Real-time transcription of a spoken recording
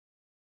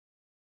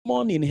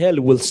demon in hell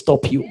will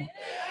stop you.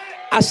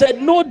 I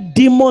said, no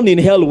demon in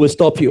hell will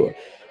stop you.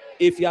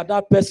 If you are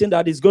that person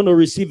that is going to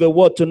receive a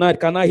word tonight,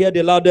 can I hear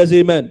the loudest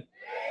amen?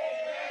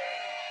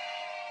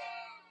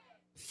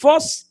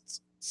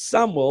 First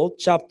Samuel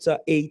chapter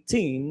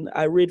 18,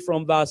 I read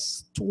from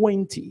verse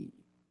 20.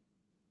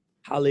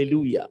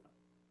 Hallelujah.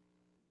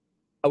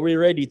 Are we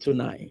ready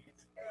tonight?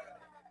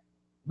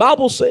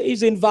 Bible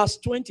says in verse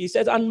 20, it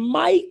says, and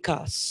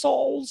Micah,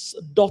 Saul's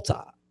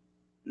daughter,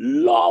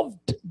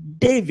 loved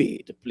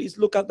David. Please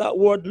look at that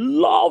word,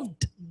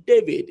 loved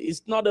David.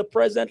 It's not a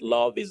present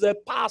love, it's a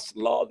past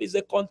love, it's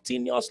a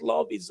continuous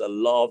love, it's a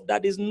love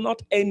that is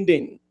not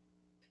ending.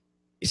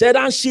 He said,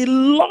 and she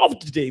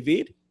loved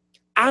David,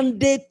 and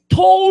they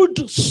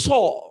told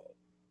Saul,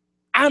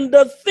 and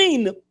the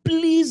thing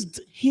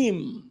pleased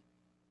him.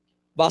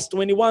 Verse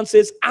 21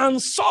 says,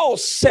 and Saul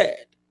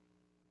said,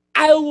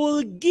 I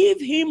will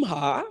give him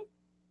her,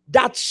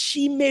 that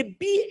she may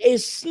be a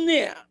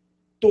snare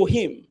to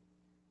him,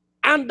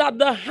 and that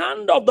the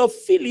hand of the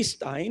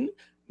Philistine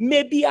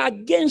may be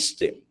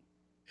against him.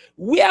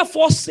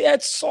 Wherefore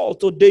said Saul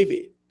to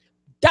David,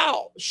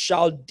 thou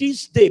shalt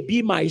this day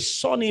be my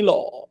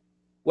son-in-law,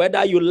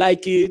 whether you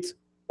like it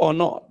or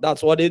not.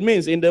 That's what it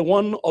means in the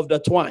one of the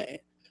twine.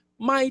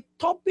 My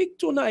topic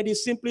tonight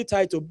is simply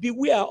titled,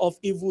 beware of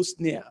evil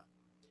snare.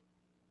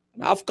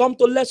 I've come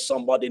to let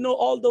somebody know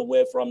all the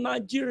way from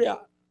Nigeria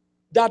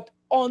that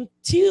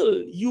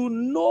until you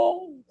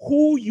know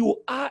who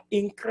you are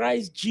in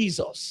Christ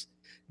Jesus,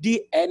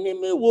 the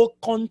enemy will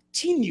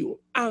continue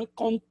and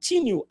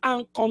continue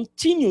and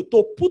continue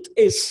to put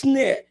a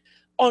snare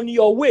on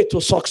your way to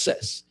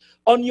success,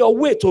 on your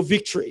way to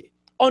victory,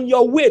 on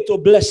your way to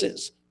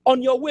blessings,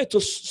 on your way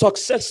to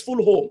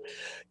successful home.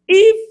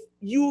 If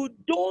you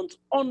don't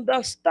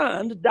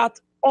understand that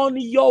on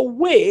your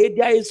way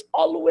there is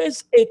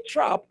always a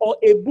trap or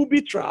a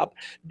booby trap,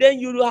 then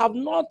you have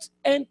not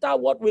entered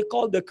what we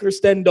call the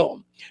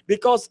Christendom.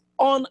 Because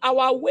on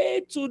our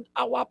way to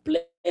our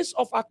place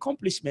of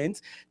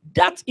accomplishment,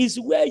 that is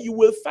where you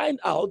will find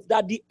out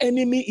that the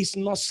enemy is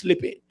not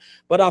sleeping.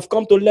 But I've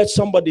come to let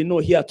somebody know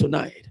here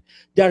tonight,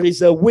 there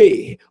is a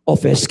way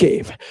of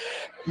escape.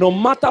 No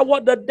matter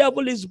what the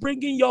devil is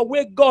bringing your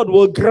way, God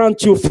will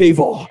grant you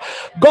favor.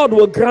 God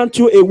will grant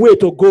you a way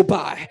to go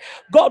by.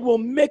 God will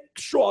make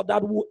sure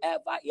that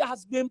whoever he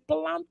has been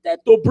planted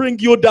to bring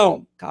you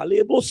down, I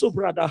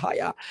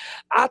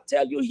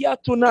tell you here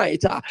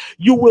tonight,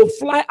 you will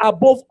fly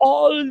above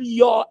all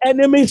your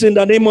enemies in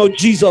the name of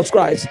Jesus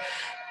Christ.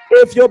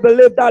 If you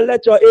believe that,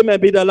 let your amen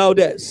be the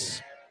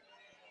loudest.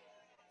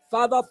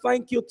 Father,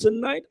 thank you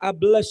tonight. I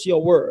bless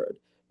your word.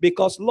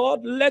 Because,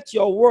 Lord, let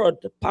your word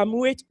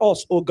permeate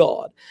us, oh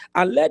God,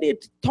 and let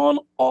it turn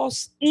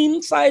us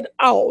inside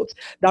out,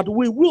 that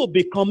we will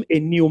become a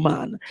new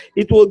man.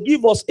 It will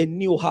give us a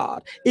new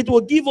heart. It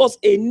will give us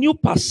a new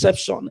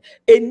perception,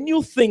 a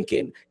new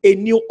thinking, a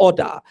new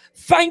order.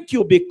 Thank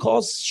you,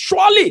 because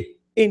surely,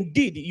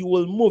 indeed, you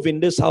will move in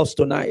this house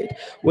tonight.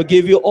 We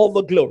give you all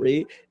the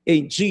glory.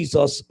 In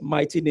Jesus'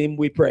 mighty name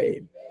we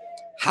pray.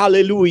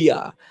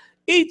 Hallelujah.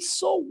 It's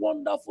so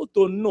wonderful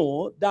to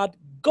know that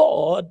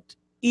God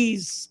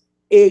is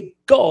a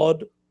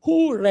God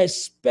who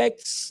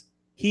respects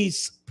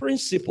his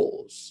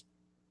principles.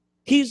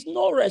 He's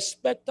no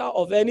respecter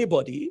of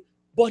anybody,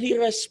 but he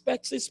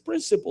respects his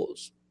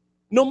principles.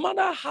 No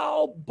matter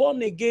how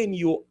born again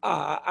you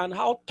are and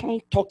how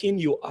tongue-talking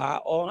you are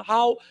or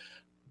how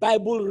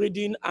Bible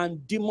reading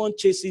and demon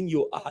chasing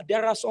you are,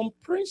 there are some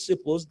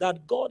principles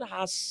that God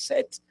has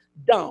set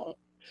down.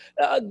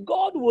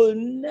 God will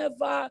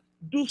never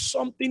do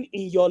something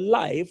in your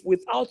life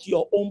without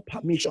your own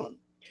permission,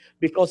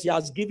 because he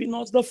has given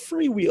us the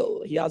free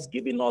will. He has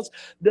given us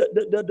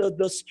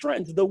the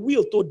strength, the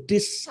will to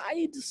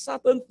decide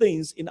certain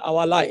things in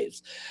our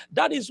lives.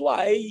 That is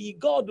why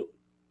God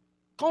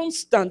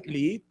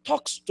constantly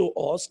talks to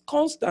us,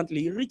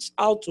 constantly reaches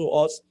out to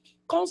us,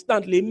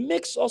 constantly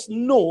makes us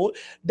know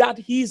that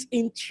he's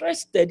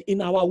interested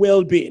in our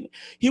well-being.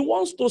 He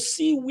wants to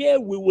see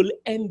where we will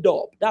end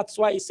up. That's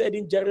why he said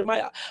in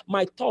Jeremiah,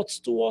 my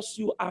thoughts towards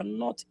you are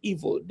not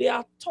evil. They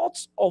are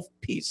thoughts of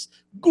peace,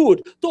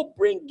 good, to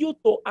bring you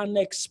to an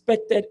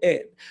expected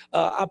end.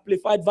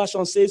 Amplified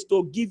version says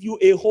to give you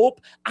a hope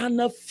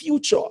and a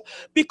future,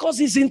 because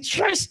he's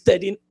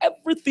interested in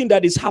everything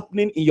that is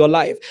happening in your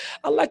life.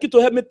 I'd like you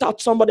to help me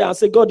touch somebody and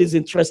say, God is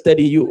interested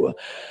in you.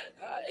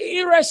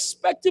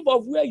 Irrespective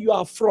of where you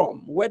are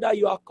from, whether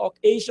you are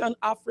Caucasian,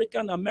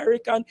 African,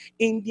 American,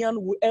 Indian,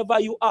 whoever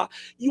you are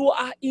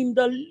in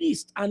the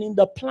list and in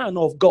the plan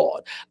of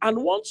God.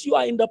 And once you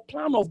are in the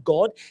plan of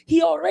God,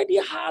 he already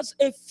has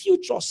a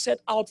future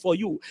set out for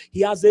you.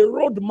 He has a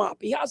roadmap.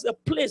 He has a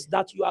place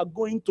that you are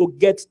going to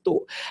get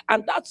to.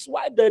 And that's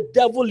why the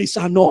devil is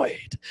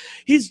annoyed.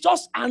 He's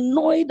just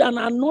annoyed and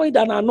annoyed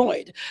and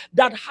annoyed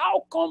that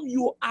how come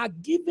you are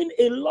giving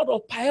a lot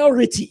of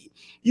priority.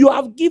 You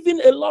have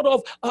given a lot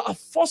of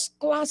first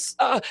class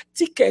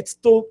tickets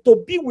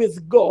to be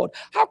with God.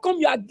 How come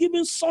you are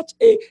giving such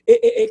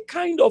a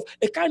kind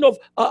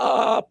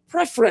of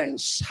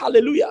preference?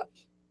 Hallelujah.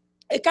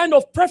 a kind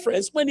of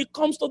preference when it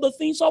comes to the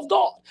things of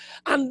God.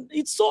 And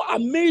it's so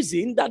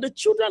amazing that the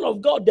children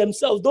of God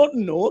themselves don't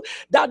know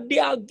that they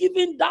are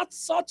given that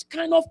such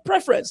kind of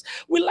preference.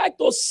 We like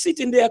to sit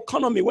in the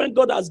economy when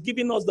God has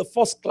given us the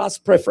first class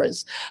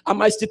preference.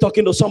 Am I still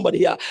talking to somebody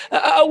here?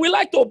 We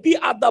like to be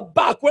at the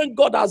back when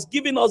God has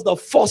given us the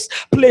first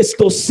place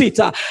to sit.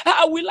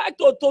 We like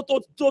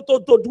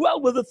to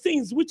dwell with the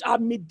things which are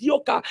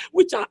mediocre,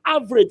 which are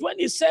average. When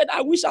he said,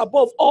 I wish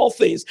above all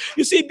things.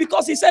 You see,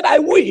 because he said, I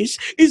wish,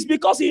 is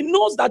because he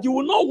knows that you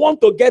will not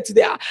want to get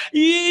there.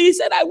 He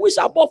said, I wish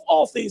above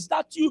all things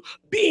that you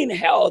be in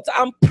health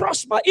and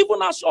prosper,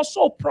 even as your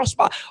soul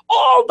prosper.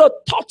 All the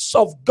thoughts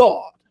of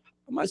God.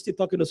 Am I still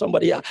talking to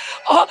somebody here?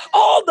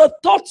 All the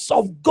thoughts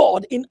of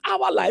God in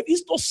our life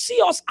is to see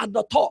us at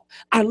the top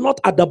and not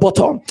at the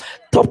bottom.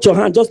 Touch your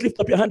hand. Just lift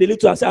up your hand a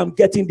little and say, I'm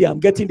getting there.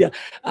 I'm getting there.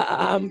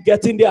 I'm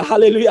getting there.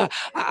 Hallelujah.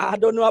 I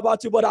don't know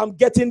about you, but I'm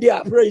getting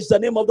there. Praise the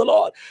name of the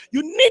Lord.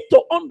 You need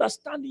to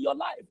understand in your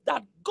life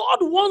that God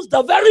wants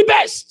the very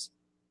best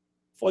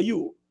for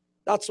you.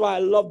 That's why I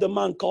love the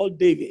man called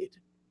David.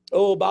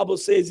 Oh, Bible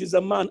says he's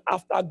a man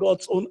after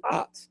God's own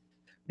heart.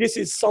 This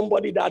is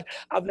somebody that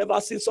I've never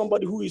seen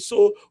somebody who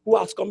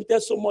has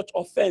committed so much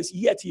offense,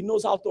 yet he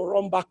knows how to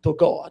run back to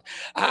God.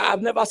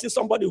 I've never seen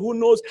somebody who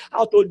knows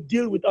how to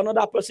deal with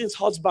another person's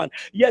husband,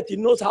 yet he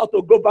knows how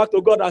to go back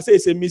to God and say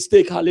it's a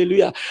mistake.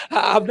 Hallelujah.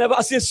 I've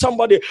never seen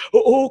somebody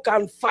who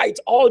can fight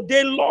all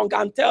day long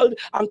and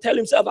tell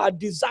himself, I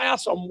desire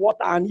some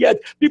water, and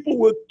yet people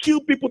will kill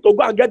people to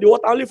go and get the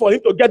water, only for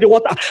him to get the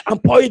water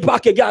and pour it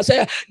back again and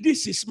say,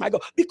 this is my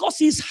God. Because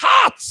his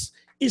heart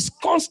is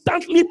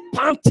constantly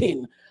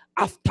panting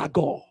after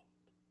God.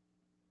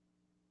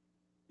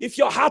 If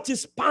your heart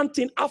is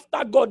panting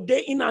after God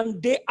day in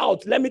and day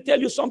out, let me tell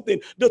you something.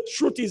 The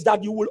truth is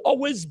that you will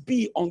always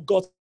be on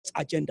God's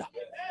agenda.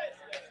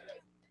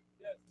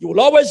 You will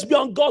always be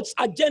on God's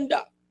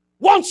agenda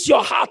once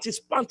your heart is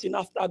panting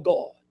after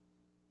God.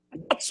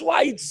 And that's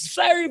why it's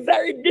very,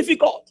 very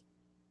difficult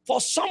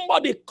for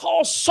somebody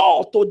called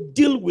Saul to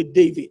deal with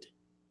David.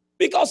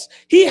 Because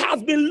he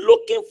has been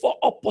looking for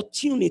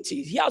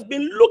opportunities. He has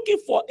been looking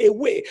for a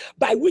way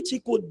by which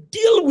he could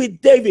deal with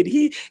David.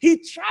 He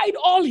tried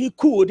all he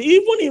could. He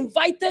even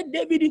invited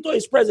David into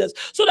his presence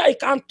so that he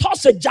can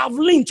toss a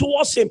javelin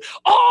towards him.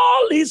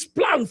 All his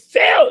plan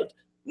failed.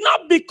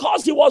 Not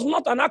because he was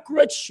not an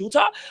accurate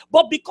shooter,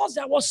 but because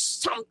there was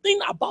something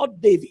about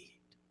David.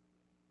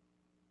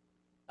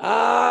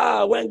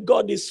 When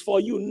God is for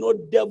you, no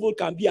devil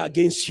can be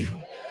against you.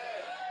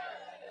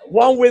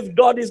 One with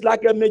God is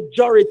like a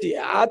majority.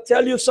 I'll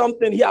tell you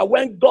something here.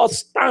 When God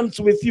stands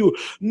with you,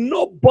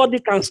 nobody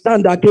can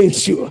stand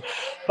against you.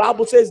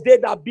 Bible says they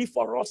that be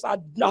for us are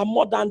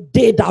more than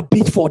they that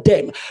be for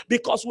them.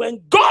 Because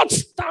when God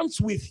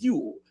stands with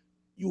you,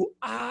 you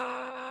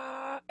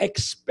are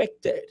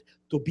expected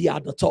to be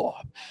at the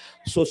top.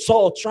 So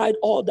Saul tried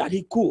all that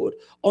he could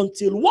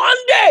until one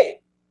day,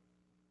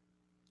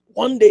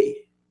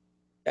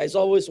 there's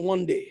always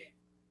one day.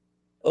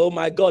 Oh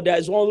my God,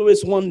 there's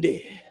always one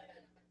day.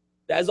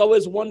 There's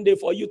always one day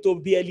for you to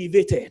be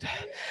elevated.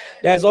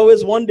 There's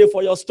always one day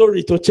for your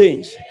story to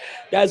change.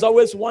 There's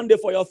always one day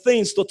for your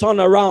things to turn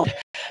around.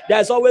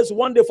 There's always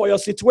one day for your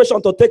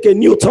situation to take a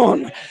new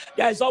turn.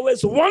 There's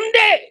always one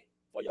day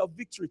for your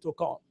victory to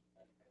come.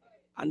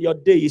 And your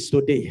day is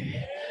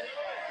today.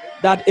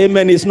 That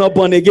amen is not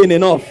born again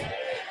enough.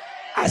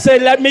 I say,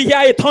 let me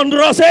hear it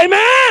thunderous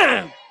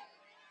amen.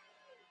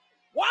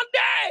 One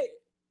day,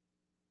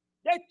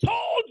 they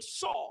told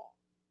Saul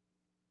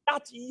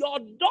that your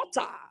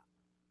daughter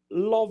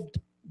loved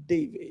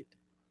David.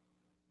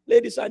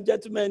 Ladies and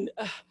gentlemen,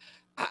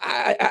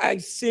 I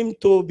seem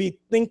to be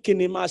thinking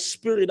in my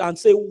spirit and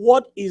say,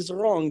 what is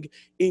wrong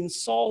in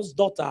Saul's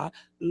daughter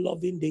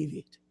loving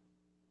David?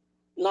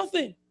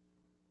 Nothing.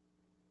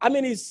 I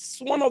mean, it's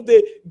one of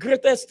the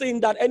greatest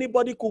things that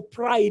anybody could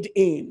pride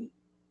in,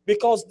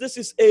 because this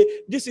is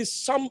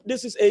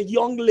a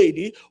young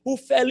lady who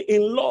fell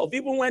in love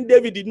even when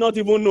David did not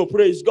even know.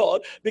 Praise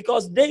God,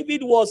 because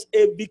David was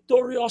a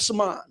victorious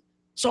man.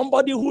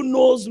 Somebody who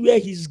knows where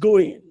he's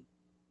going.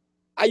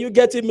 Are you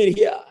getting me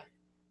here?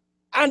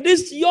 And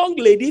this young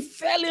lady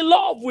fell in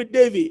love with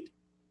David.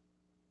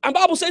 And the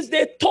Bible says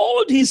they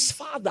told his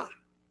father.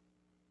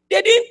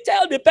 They didn't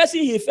tell the person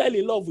he fell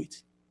in love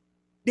with.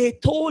 They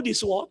told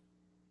his what?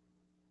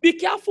 Be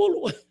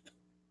careful.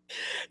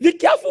 Be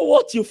careful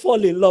what you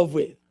fall in love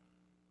with.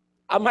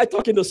 Am I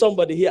talking to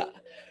somebody here?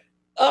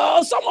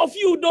 Some of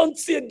you don't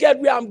get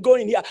where I'm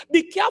going here.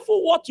 Be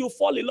careful what you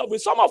fall in love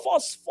with. Some of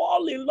us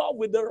fall in love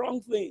with the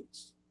wrong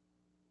things.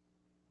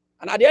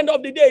 And at the end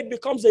of the day, it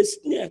becomes a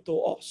snare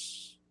to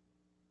us.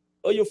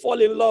 Or you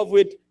fall in love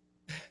with,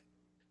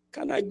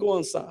 can I go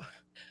on, sir?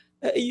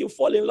 You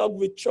fall in love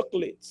with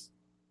chocolates.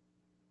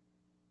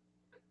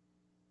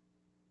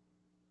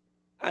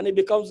 And it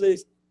becomes a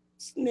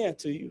snare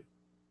to you.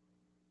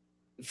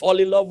 You fall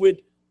in love with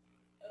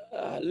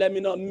let me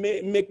not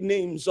make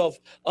names of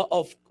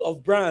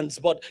brands,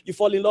 but you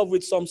fall in love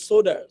with some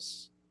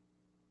sodas.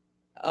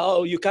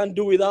 Oh, you can't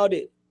do without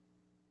it.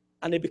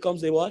 And it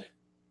becomes a what?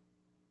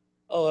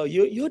 Oh,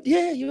 you're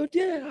there, you're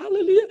there.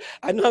 Hallelujah.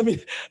 I know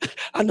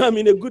I'm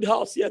in a good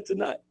house here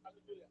tonight.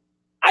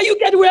 Are you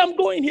getting where I'm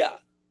going here?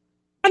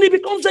 And it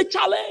becomes a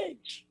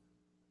challenge.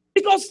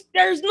 Because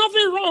there is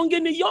nothing wrong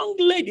in a young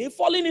lady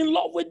falling in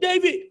love with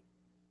David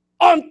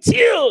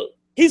until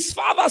his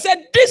father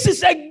said, this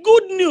is a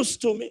good news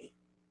to me.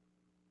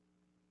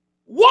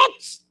 What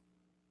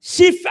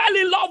she fell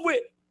in love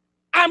with,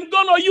 I'm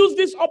going to use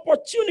this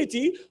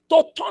opportunity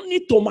to turn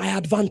it to my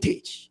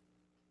advantage.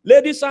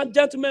 Ladies and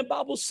gentlemen,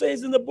 Bible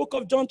says in the book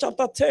of John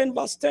chapter 10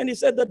 verse 10, he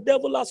said the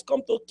devil has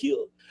come to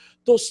kill,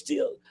 to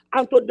steal,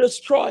 and to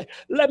destroy.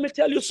 Let me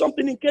tell you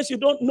something in case you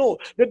don't know.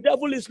 The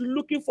devil is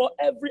looking for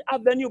every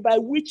avenue by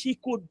which he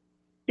could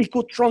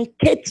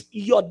truncate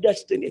your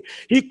destiny.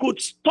 He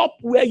could stop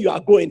where you are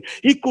going.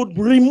 He could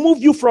remove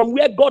you from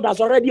where God has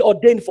already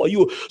ordained for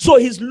you. So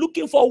he's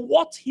looking for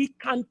what he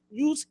can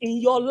use in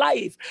your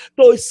life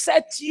to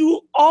set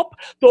you up,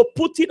 to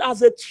put it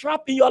as a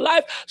trap in your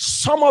life.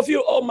 Some of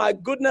you, oh my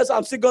goodness,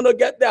 I'm still going to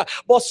get there.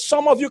 But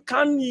some of you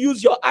can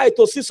use your eye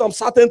to see some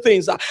certain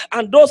things.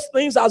 And those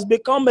things has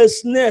become a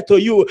snare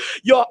to you.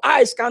 Your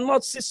eyes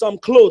cannot see some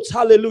clothes.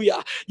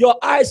 Hallelujah. Your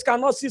eyes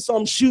cannot see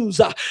some shoes.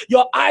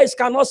 Your eyes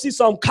cannot see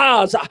some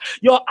cars.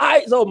 Your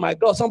eyes, oh my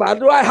God, somebody,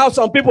 do I have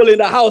some people in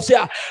the house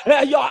here?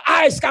 Your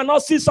eyes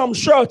cannot see some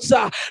shirts.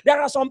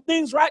 There are some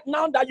things right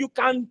now that you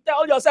can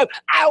tell yourself,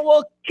 I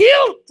will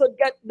kill to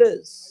get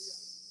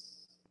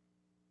this.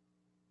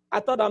 I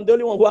thought I'm the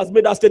only one who has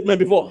made that statement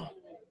before.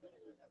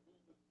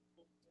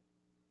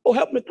 Oh,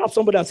 help me tap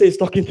somebody and say it's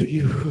talking to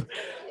you.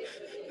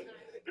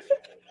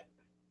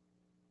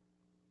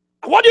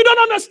 What you don't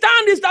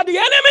understand is that the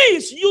enemy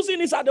is using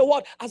this as the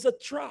word as a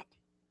trap,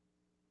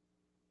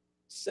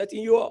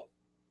 setting you up.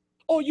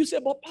 Oh, you say,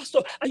 but Pastor,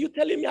 are you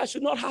telling me I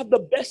should not have the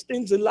best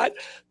things in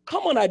life?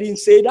 Come on, I didn't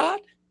say that.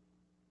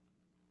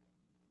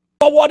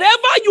 But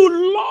whatever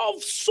you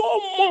love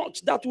so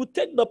much that will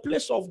take the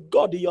place of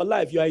God in your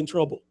life, you are in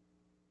trouble.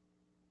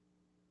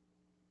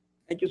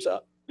 Thank you, sir.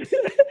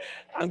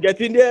 I'm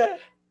getting there.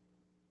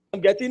 I'm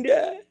getting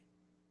there.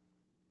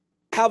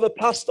 I have a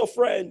pastor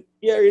friend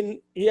here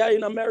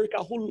in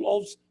America who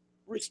loves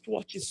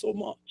wristwatches so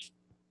much.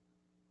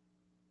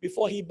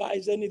 Before he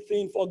buys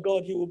anything for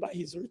God, he will buy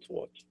his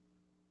wristwatch.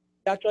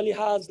 He actually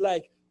has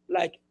like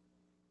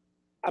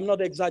I'm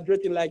not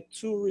exaggerating, like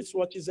 2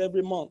 wristwatches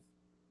every month.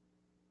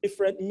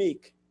 Different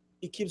make.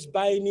 He keeps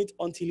buying it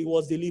until he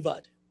was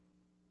delivered.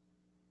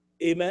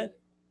 Amen.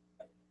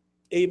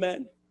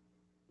 Amen.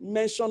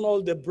 Mention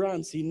all the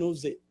brands, he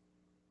knows it.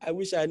 I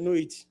wish I knew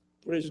it.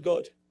 Praise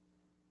God.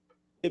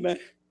 Amen.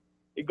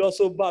 It got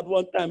so bad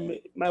one time,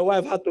 my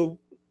wife had to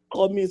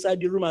call me inside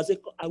the room and say,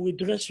 I will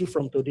dress you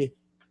from today.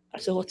 I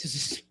said, what is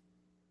this?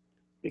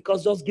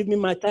 Because just give me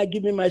my tie,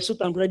 give me my suit,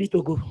 I'm ready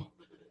to go.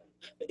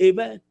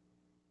 Amen.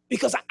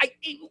 Because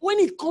when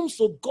it comes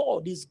to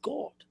God, it's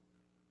God.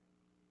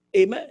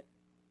 Amen.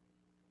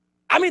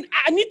 I mean,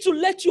 I need to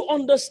let you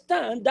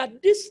understand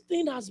that this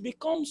thing has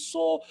become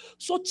so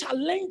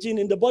challenging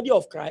in the body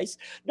of Christ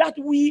that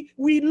we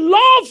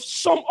love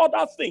some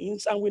other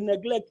things and we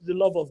neglect the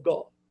love of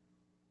God.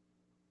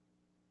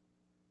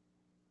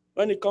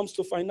 When it comes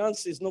to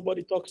finances,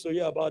 nobody talks to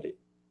you about it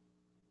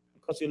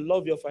because you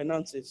love your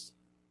finances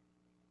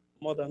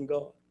more than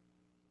God.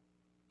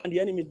 And the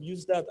enemy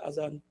uses that as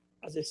a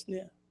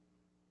snare.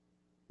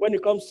 When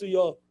it comes to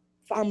your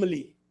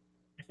family,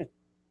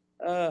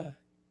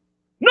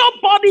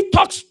 nobody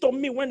talks to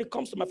me when it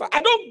comes to my family.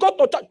 I don't go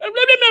to church.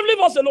 Leave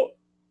us alone.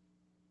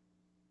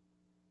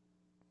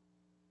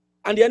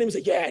 And the enemy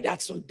says, yeah,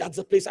 that's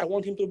the place I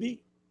want him to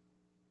be.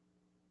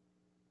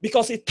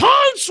 Because it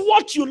turns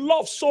what you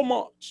love so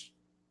much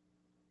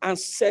and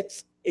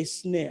sets a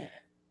snare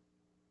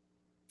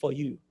for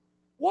you.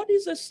 What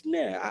is a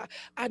snare?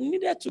 I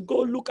needed to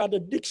go look at the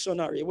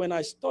dictionary when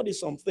I studied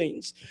some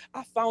things.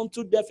 I found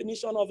 2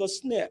 definitions of a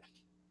snare.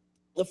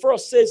 The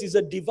first says it's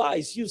a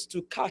device used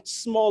to catch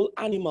small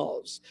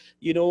animals,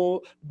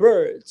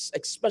 birds,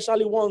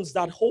 especially ones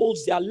that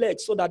holds their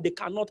legs so that they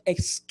cannot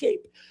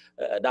escape.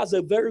 That's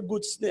a very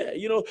good snare.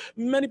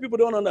 Many people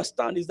don't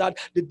understand is that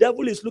the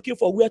devil is looking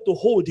for where to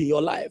hold in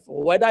your life,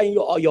 whether in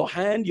your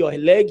hand, your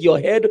leg, your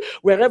head,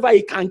 wherever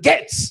he can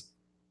get.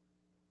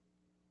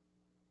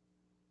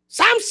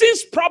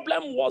 Samson's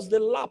problem was the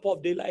lap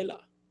of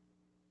Delilah.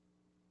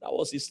 That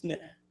was his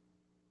snare.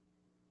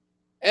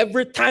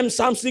 Every time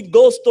Samson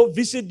goes to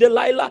visit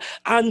Delilah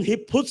and he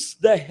puts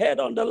the head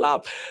on the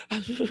lap.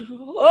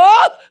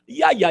 Oh,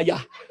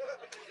 yeah.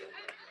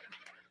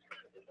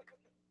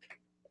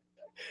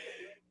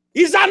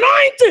 His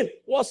anointing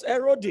was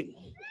eroding.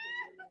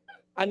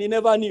 And he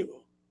never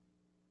knew.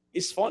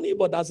 It's funny,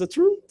 but that's the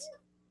truth.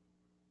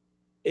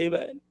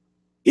 Amen.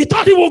 He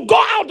thought he would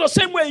go out the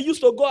same way he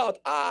used to go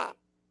out.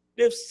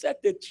 They've set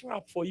a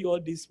trap for you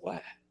all this while.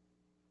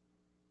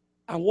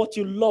 And what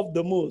you love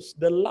the most,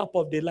 the lap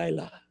of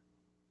Delilah,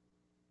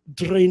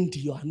 drained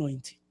your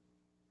anointing.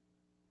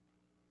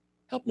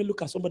 Help me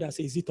look at somebody and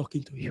say, is he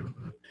talking to you?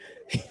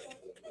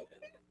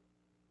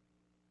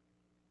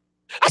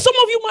 And some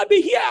of you might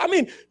be here. I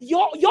mean,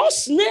 your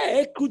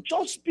snare could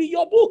just be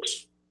your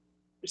books.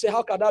 You say,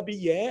 how can that be?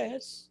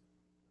 Yes.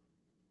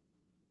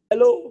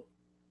 Hello.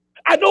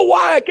 I know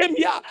why I came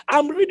here.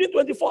 I'm reading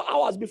 24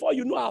 hours. Before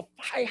you know,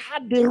 I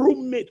had the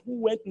roommate who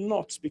went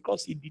nuts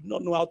because he did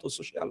not know how to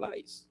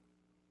socialize.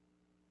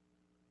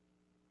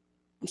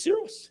 I'm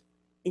serious.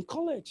 In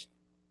college.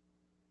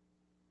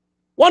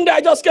 One day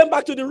I just came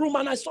back to the room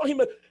and I saw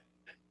him.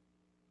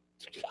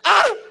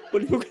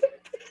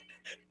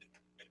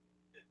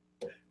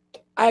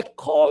 I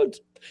called.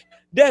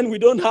 Then we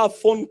don't have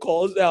phone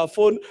calls.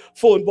 Phone.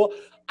 But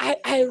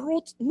I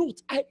wrote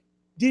notes.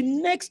 The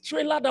next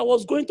trailer that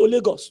was going to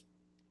Lagos.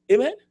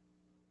 Amen.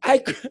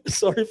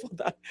 Sorry for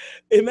that.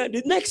 Amen.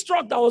 The next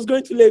truck that was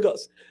going to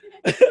Lagos.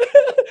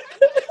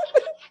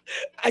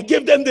 I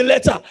gave them the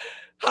letter.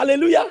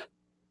 Hallelujah.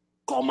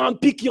 Come and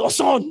pick your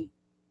son.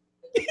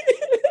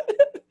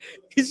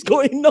 He's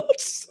going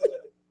nuts.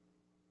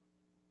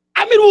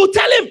 I mean, we'll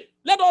tell him,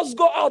 let us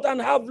go out and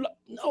have.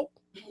 No.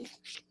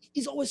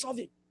 He's always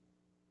solving.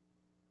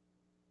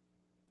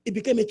 It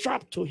became a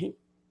trap to him.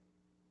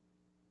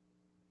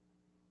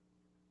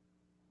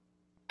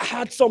 I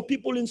had some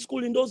people in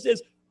school in those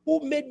days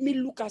who made me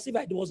look as if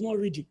I was not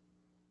reading.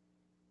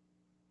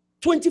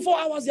 24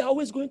 hours, they're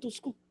always going to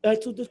school,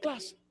 to the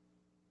class.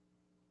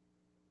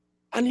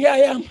 And here I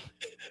am.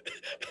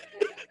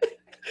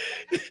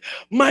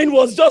 Mine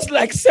was just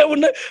like 4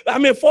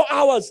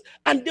 hours.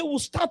 And they will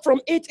start from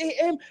 8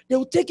 a.m. They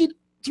will take it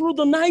through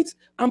the night.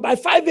 And by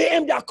 5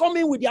 a.m., they are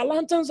coming with their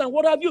lanterns and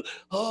what have you.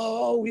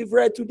 Oh, we've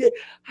read today.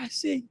 I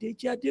say, did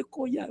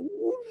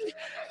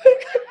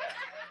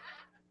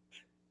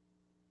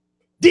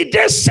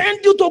they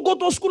send you to go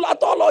to school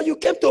at all, or you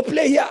came to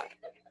play here?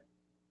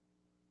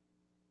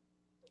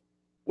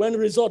 When the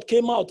result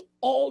came out,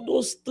 all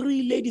those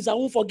 3 ladies, I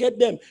won't forget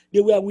them, they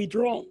were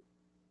withdrawn.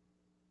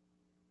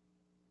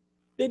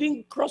 They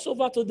didn't cross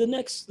over to the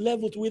next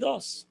level with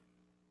us.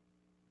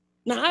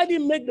 Now, I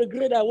didn't make the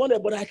grade I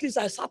wanted, but at least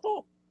I sat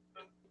up.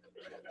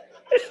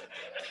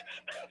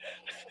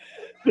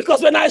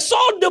 Because when I saw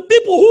the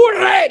people who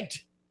read,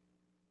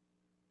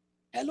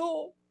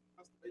 hello.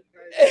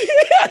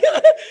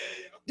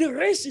 The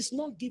race is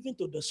not given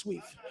to the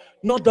swift,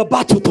 not the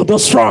battle to the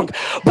strong,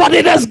 but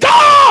it is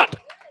God.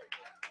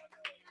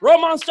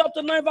 Romans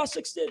chapter 9 verse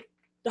 16.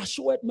 That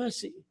showeth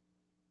mercy.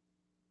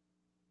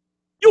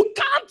 You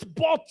can't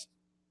but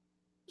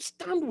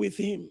stand with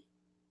him.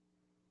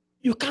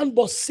 You can't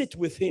but sit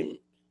with him.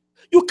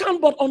 You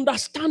can't but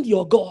understand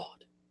your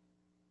God.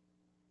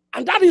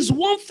 And that is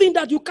one thing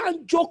that you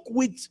can't joke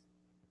with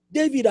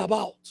David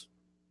about.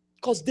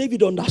 Because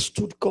David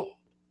understood God.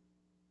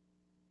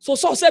 So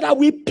Saul said, I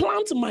will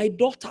plant my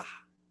daughter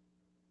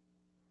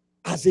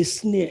as a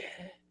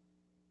snare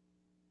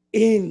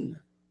in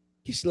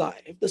his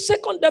life. The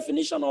second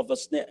definition of a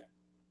snare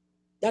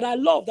that I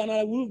love and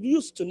I will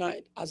use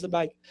tonight as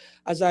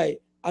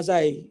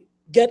I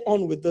get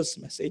on with this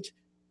message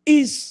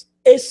is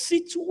a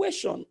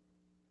situation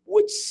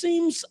which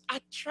seems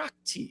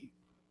attractive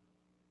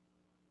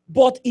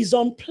but is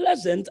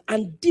unpleasant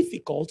and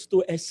difficult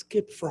to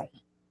escape from.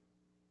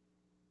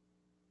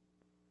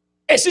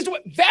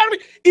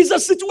 Is a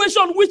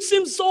situation which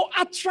seems so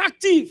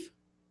attractive.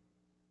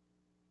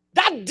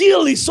 That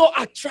deal is so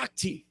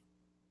attractive.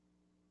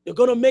 You're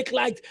going to make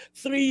like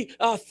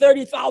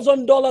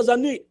 $30,000 a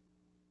night,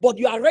 but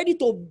you are ready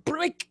to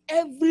break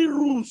every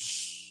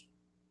rules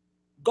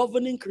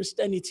governing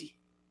Christianity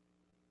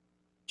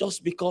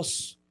just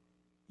because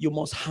you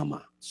must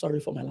hammer. Sorry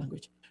for my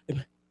language.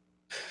 Amen.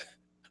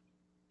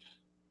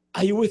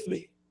 Are you with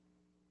me?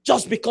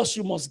 Just because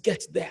you must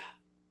get there.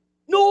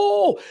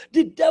 No,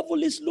 the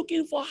devil is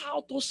looking for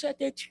how to set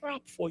a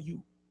trap for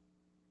you.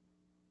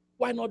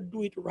 Why not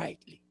do it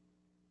rightly?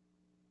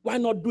 Why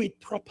not do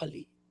it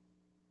properly?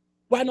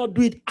 Why not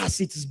do it as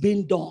it's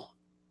been done?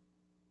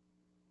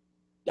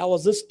 There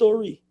was a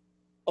story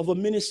of a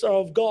minister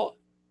of God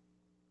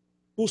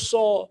who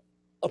saw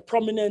a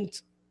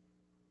prominent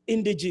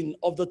indigene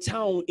of the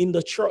town in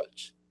the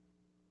church.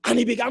 And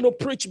he began to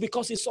preach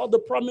because he saw the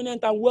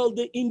prominent and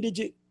wealthy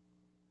indigene.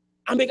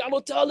 And began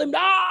to tell him,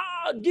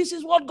 this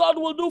is what God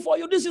will do for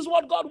you. This is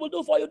what God will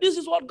do for you. This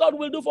is what God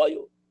will do for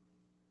you.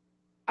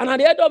 And at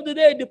the end of the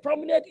day, the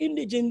prominent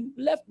indigene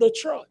left the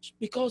church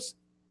because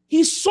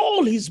his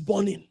soul is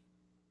burning.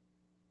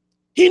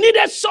 He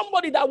needed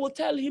somebody that will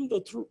tell him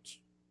the truth.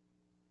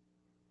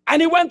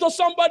 And he went to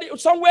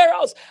somewhere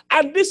else.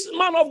 And this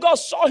man of God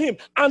saw him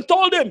and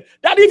told him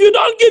that if you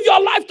don't give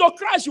your life to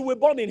Christ, you will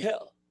burn in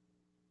hell.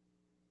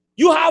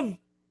 You have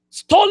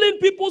stolen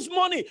people's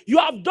money. You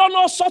have done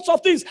all sorts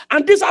of things.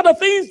 And these are the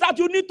things that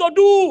you need to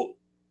do.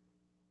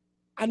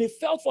 And he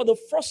felt for the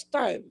first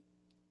time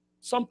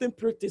something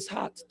pricked his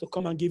heart to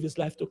come and give his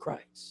life to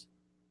Christ.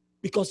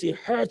 Because he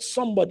heard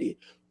somebody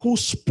who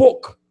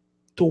spoke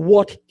to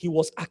what he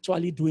was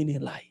actually doing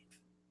in life.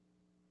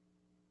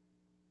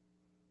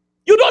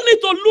 You don't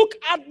need to look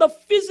at the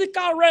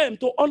physical realm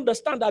to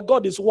understand that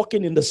God is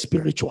working in the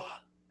spiritual.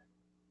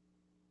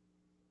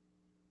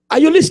 Are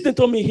you listening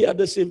to me here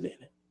this evening?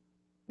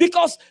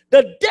 Because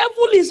the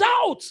devil is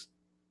out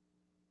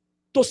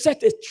to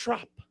set a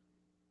trap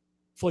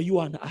for you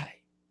and I.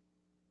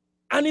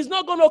 And it's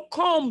not going to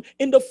come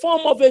in the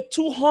form of a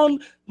two-horn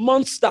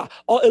monster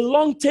or a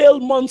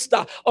long-tailed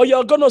monster, or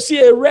you're going to see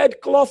a red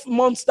cloth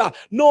monster.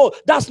 No,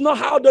 that's not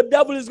how the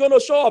devil is going to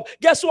show up.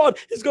 Guess what?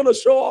 He's going to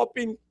show up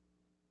in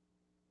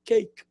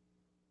cake.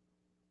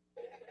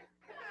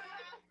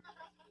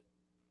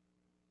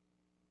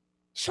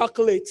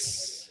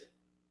 Chocolates.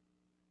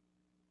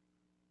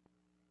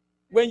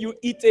 When you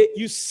eat it,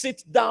 you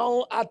sit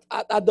down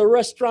at the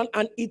restaurant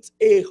and eat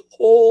a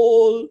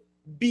whole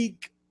big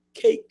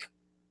cake.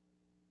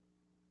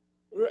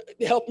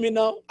 Help me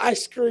now.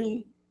 Ice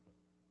cream.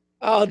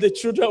 The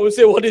children will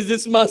say, what is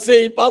this man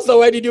saying? Pastor,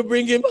 why did you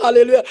bring him?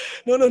 Hallelujah.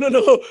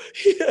 No.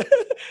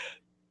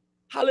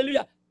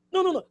 Hallelujah.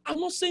 No. I'm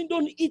not saying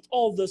don't eat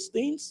all those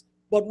things,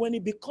 but when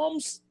it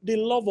becomes the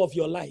love of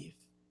your life,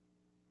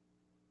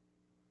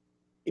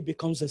 it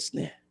becomes a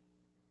snare.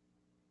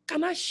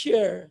 Can I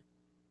share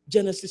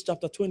Genesis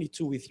chapter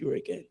 22 with you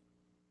again?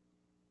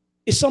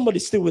 Is somebody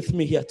still with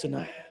me here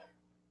tonight?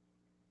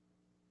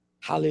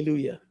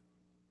 Hallelujah.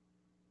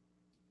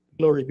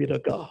 Glory be to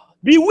God.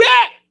 Beware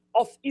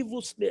of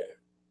evil snare.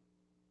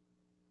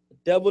 The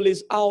devil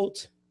is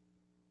out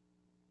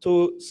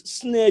to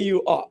snare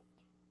you up.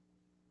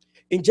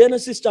 In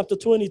Genesis chapter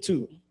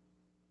 22,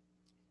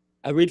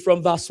 I read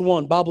from verse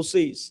 1, Bible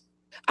says,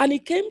 and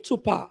it came to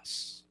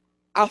pass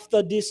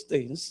after these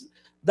things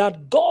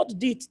that God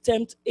did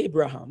tempt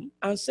Abraham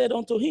and said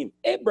unto him,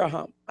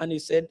 Abraham, and he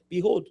said,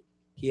 behold,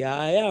 here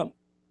I am.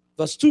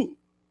 Verse 2,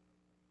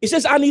 it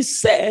says, and he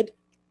said,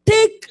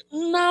 take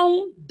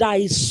now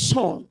thy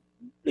son.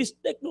 Please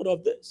take note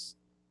of this.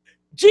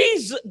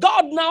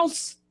 God now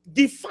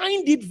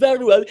defined it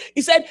very well.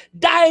 He said,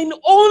 thine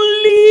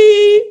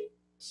only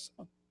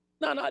son.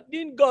 Now,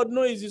 didn't God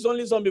know it's his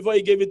only son before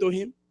he gave it to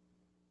him?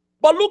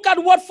 But look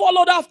at what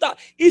followed after.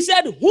 He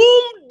said,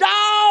 whom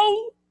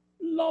thou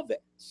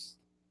lovest,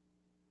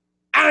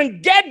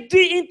 and get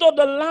thee into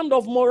the land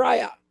of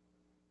Moriah,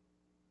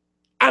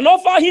 and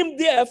offer him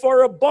there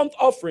for a burnt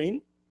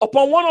offering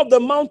upon one of the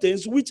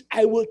mountains which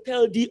I will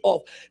tell thee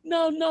of.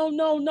 Now.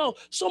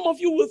 Some of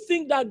you will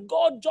think that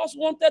God just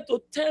wanted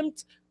to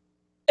tempt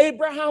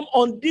Abraham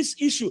on this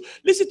issue.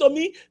 Listen to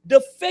me.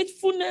 The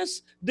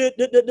faithfulness,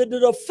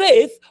 the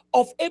faith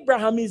of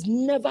Abraham is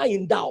never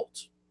in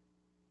doubt.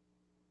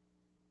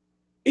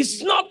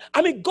 It's not,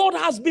 God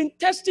has been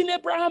testing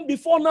Abraham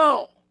before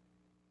now.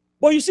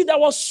 But you see, there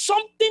was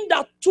something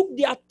that took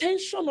the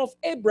attention of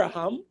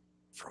Abraham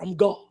from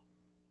God.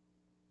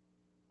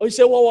 Or you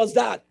say, what was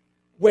that?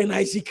 When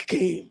Isaac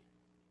came.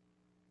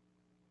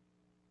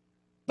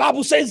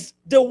 Bible says,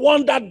 the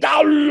one that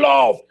thou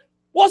loved.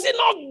 Was it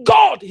not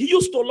God he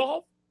used to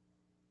love?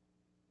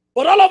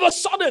 But all of a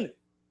sudden,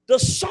 the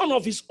son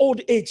of his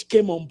old age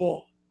came on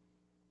board.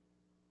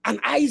 And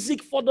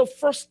Isaac, for the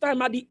first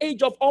time at the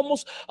age of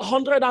almost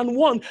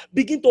 101,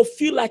 began to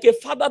feel like a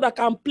father that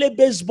can play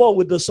baseball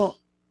with the son.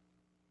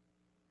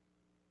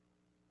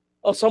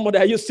 Oh, somebody,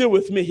 are you still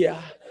with me here?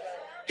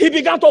 He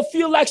began to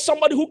feel like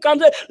somebody who can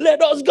say,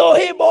 let us go,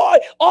 hey boy.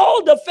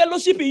 All the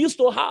fellowship he used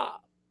to have.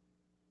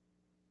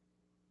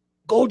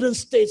 Golden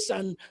States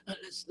and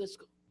let's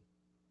go.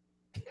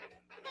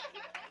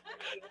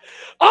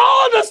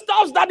 All the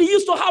stuff that he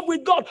used to have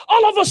with God,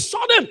 all of a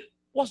sudden,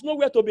 was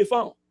nowhere to be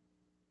found.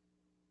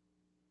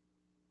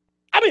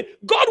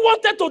 God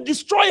wanted to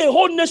destroy a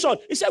whole nation.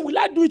 He said, will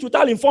I do it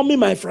without informing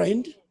my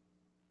friend?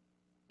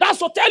 That's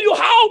to tell you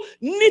how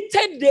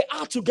knitted they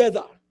are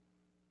together.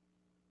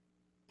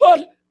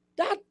 But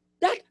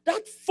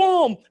that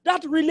form,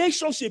 that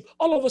relationship,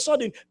 all of a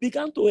sudden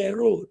began to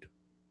erode.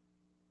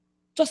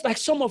 Just like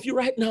some of you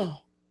right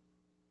now.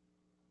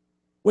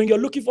 When you're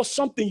looking for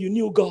something, you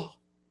knew God.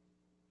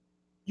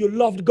 You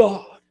loved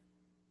God.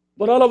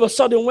 But all of a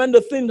sudden, when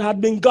the thing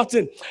had been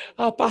gotten,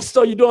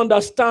 Pastor, you don't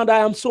understand. I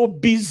am so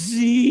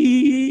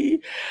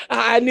busy.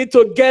 I need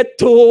to get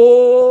to.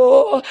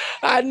 Oh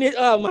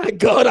my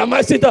God, I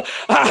might sit.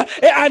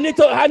 I need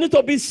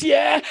to be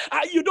here.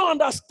 You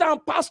don't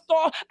understand,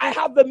 Pastor. I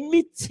have a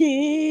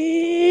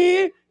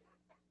meeting.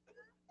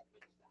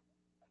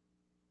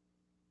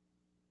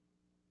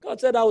 God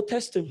said, I will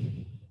test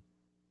him.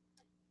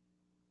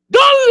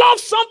 Don't love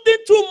something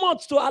too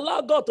much to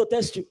allow God to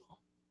test you.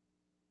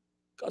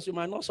 Because you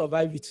might not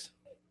survive it.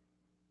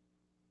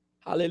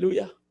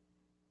 Hallelujah.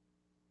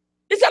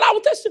 He said, I will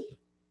test him.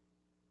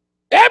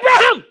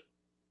 Abraham.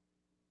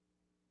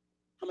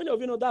 How many of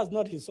you know that's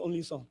not his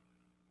only son?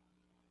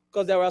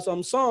 Because there were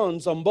some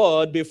sons on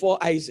board before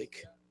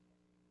Isaac.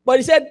 But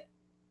he said,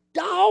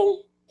 thou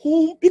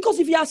whom, because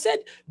if he had said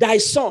thy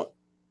son,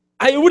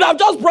 I would have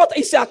just brought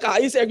Issachar.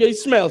 He said,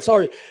 Ishmael,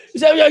 sorry. He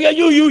said,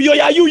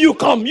 you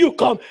come.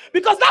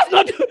 Because that's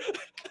not.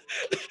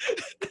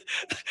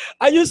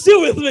 Are you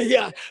still with me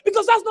here?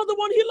 Because that's not the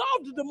one he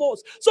loved the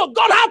most. So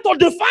God had to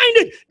define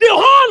it. The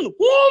one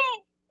whom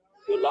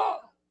you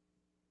love.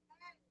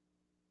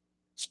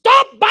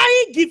 Stop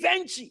buying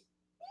Givenchy.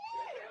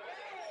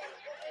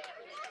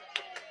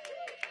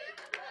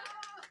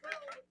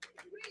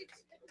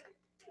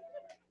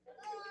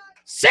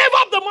 Save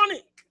up the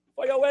money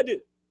for your wedding.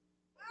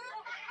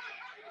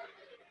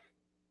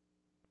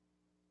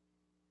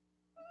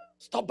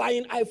 Stop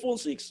buying iPhone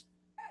 6.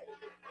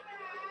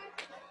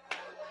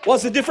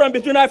 What's the difference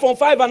between iPhone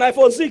 5 and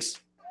iPhone 6?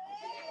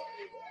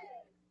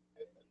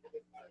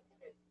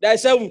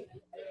 There's 7.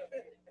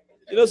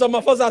 You know, some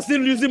of us are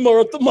still using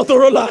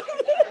Motorola.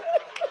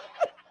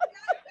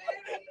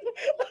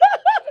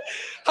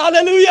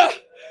 Hallelujah.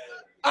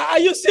 Are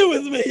you still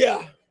with me here?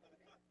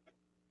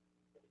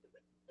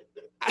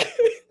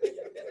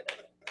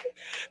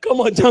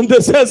 Come on, jam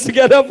the cells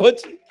together for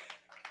you.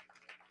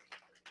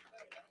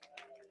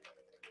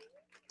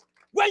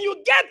 When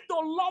you get to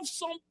love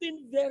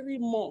something very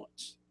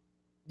much,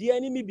 the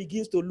enemy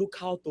begins to look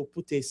how to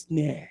put a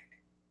snare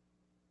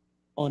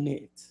on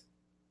it.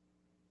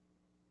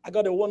 I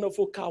got a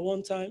wonderful car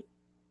one time.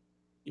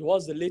 It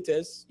was the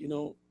latest,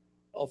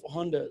 of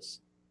Hondas.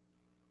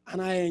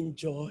 And I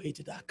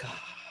enjoyed that car.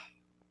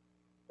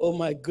 Oh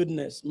my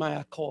goodness, my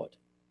Accord.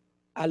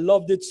 I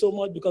loved it so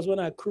much because when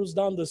I cruise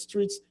down the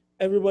streets,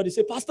 everybody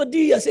say, Pastor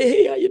D. I say,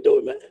 hey, how you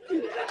doing, man?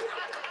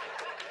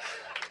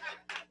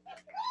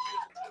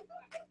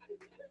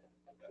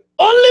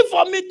 Only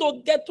for me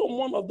to get to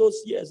one of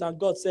those years and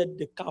God said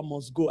the car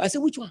must go. I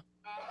said, which one?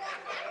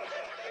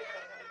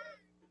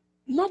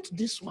 Not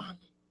this one.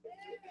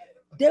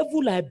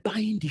 Devil, I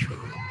bind you.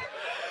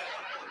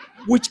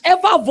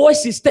 Whichever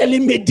voice is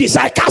telling me this,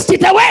 I cast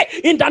it away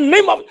in the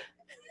name of...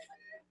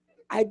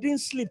 I didn't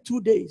sleep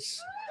 2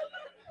 days.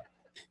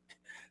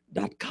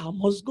 That car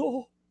must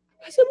go.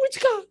 I said, which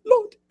car?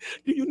 Lord,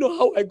 do you know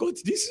how I got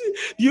this?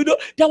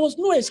 There was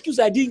no excuse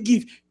I didn't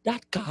give.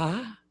 That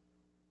car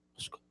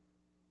must go.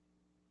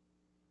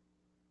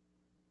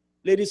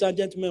 Ladies and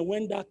gentlemen,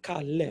 when that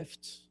car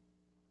left,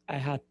 I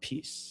had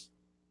peace.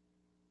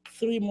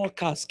 3 more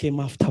cars came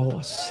after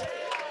us.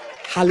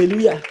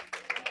 Hallelujah.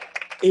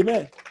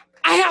 Amen.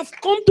 I have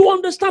come to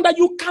understand that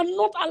you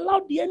cannot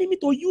allow the enemy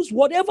to use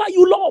whatever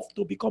you love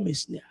to become a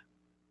snare.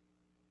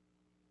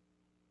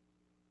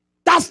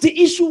 That's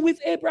the issue with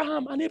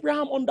Abraham. And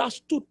Abraham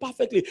understood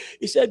perfectly.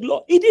 He said,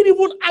 Lord, he didn't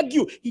even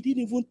argue. He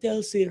didn't even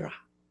tell Sarah.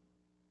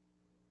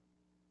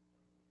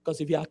 Because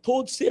if you had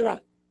told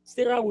Sarah,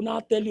 Sarah will now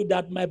tell you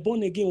that my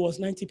born again was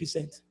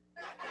 90%.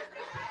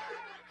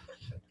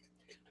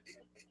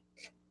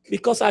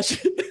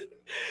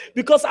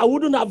 Because I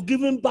wouldn't have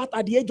given birth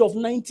at the age of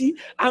 90.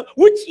 And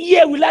which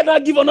year will I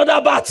not give another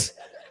birth?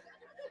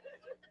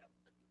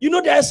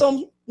 There is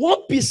some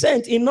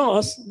 1% in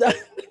us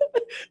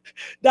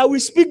that will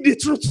speak the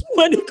truth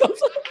when it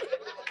comes up.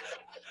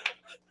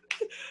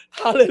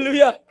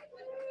 Hallelujah.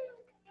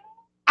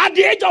 At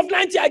the age of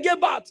 90, I gave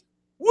birth.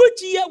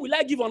 Which year will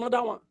I give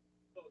another one?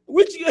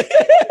 Which year?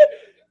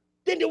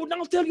 Then they will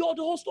now tell you all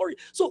the whole story.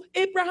 So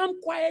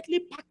Abraham quietly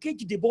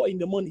packaged the boy in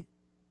the money.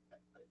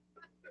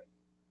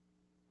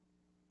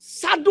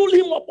 Saddled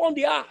him upon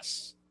the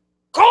ass.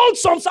 Called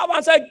some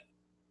servants and said,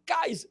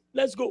 guys,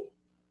 let's go.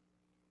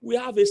 We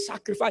have a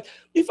sacrifice.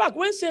 In fact,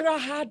 when Sarah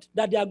heard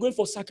that they are going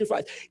for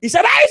sacrifice, he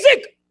said,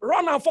 Isaac,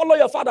 run and follow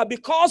your father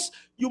because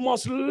you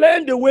must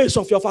learn the ways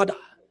of your father.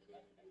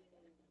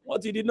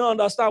 What he did not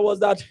understand was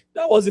that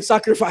was the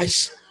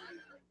sacrifice.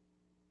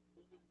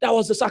 That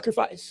was the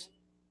sacrifice.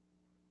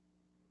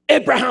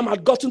 Abraham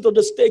had gotten to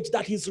the stage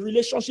that his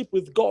relationship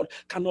with God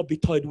cannot be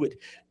toyed with.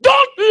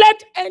 Don't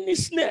let any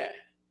snare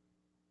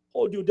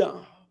hold you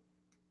down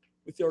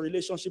with your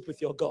relationship with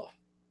your God.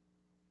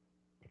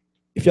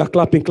 If you are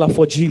clapping, clap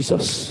for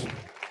Jesus.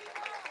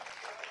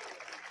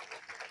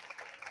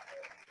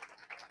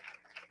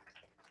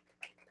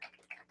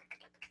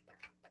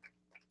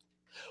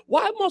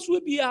 Why must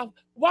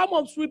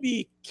we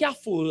be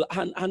careful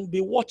and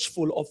be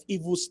watchful of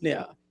evil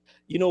snare?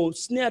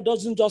 Snare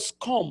doesn't just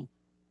come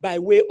by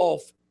way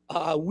of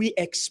we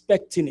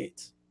expecting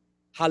it.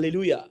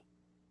 Hallelujah.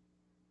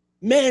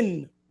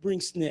 Men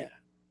bring snare.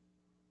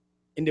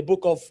 In the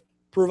book of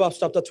Proverbs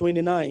chapter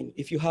 29,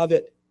 if you have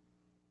it.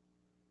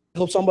 I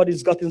hope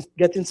somebody's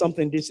getting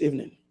something this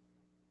evening.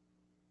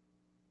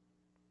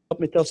 Let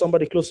me tell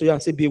somebody close to you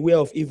and say, beware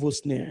of evil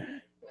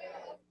snare.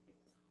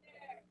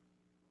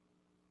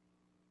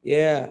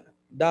 Yeah,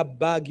 that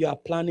bag you are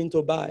planning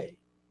to buy.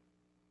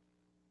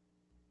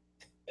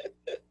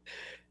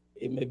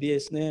 It may be a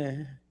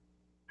snare.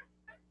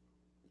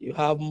 You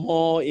have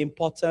more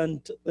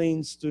important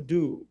things to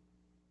do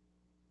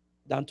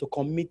than to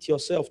commit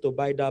yourself to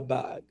buy that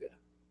bag.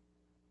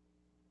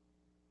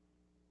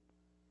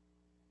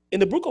 In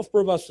the book of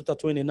Proverbs chapter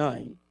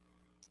 29,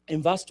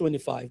 in verse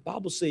 25,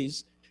 Bible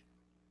says,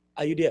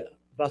 are you there?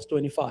 Verse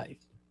 25.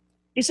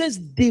 It says,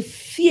 the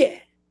fear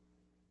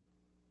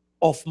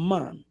of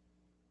man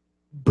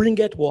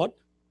bringeth what?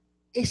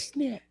 A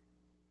snare.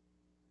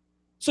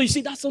 So you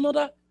see, that's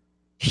another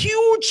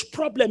huge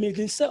problem in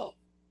itself.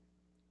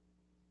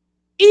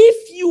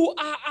 If you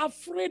are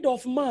afraid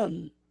of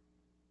man,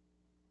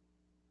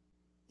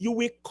 you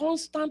will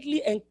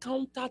constantly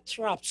encounter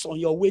traps on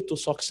your way to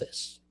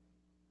success.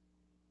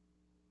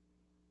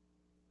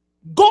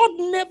 God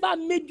never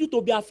made you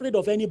to be afraid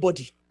of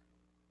anybody.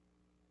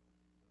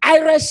 I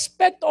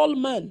respect all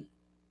men.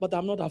 but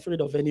I'm not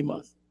afraid of any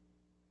man.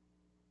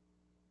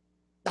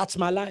 That's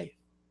my life.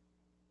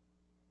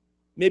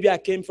 Maybe I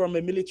came from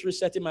a military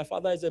setting. My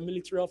father is a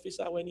military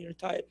officer when he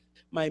retired.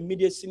 My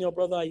immediate senior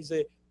brother is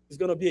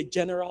going to be a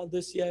general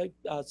this year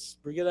as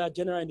brigadier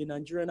general in the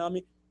Nigerian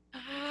army.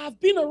 I've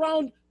been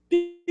around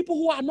people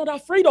who are not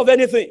afraid of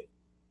anything.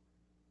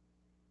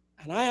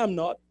 And I am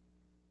not,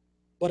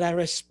 but I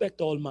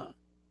respect all men.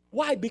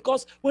 Why?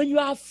 Because when you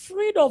are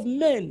afraid of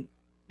men,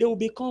 they will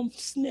become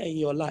snare in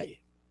your life.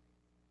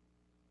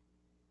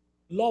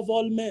 Love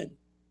all men,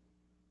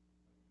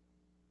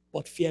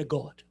 but fear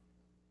God.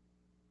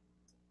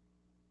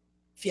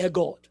 Fear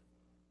God.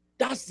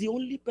 That's the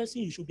only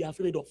person you should be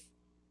afraid of.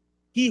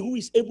 He who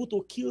is able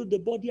to kill the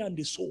body and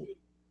the soul.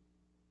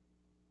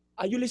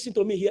 Are you listening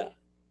to me here?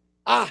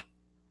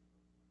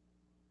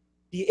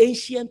 The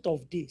ancient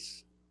of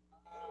days.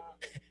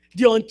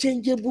 The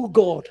unchangeable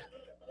God.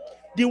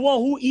 The one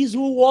who is,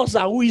 who was,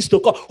 and who is to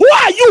come. Who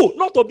are you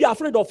not to be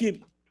afraid of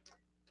him?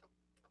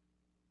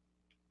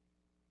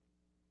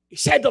 He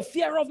said the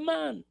fear of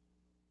man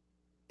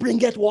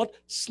bringeth what?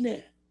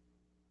 Snare.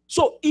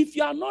 So if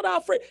you are not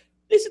afraid,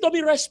 listen to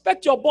me,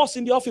 respect your boss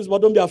in the office,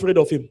 but don't be afraid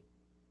of him.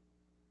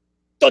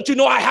 Don't you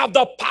know I have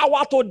the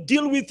power to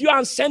deal with you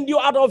and send you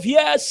out of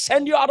here,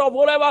 send you out of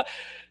whatever?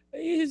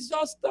 He's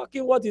just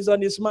talking what is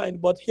on his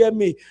mind. But hear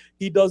me,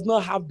 he does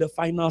not have the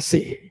final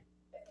say.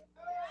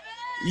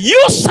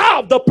 You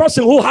serve the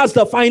person who has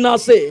the final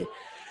say.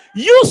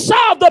 You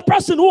serve the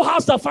person who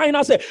has the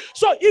final say.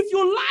 So if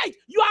you like,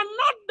 you are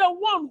not the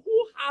one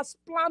who has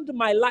planned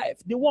my life.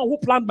 The one who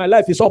planned my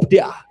life is up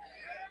there.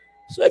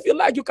 So if you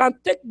like, you can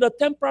take the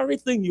temporary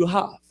thing you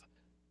have.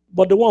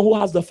 But the one who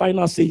has the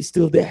final say is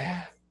still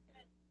there.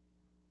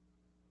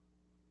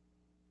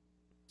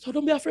 So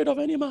don't be afraid of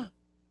any man.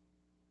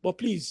 But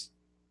please,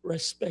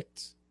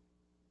 respect.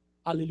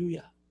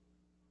 Hallelujah.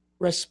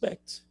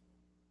 Respect.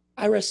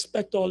 I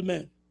respect all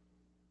men.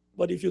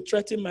 But if you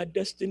threaten my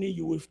destiny,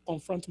 you will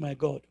confront my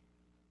God.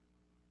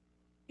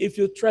 If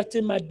you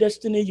threaten my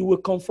destiny, you will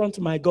confront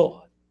my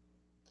God.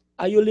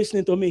 Are you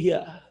listening to me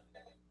here?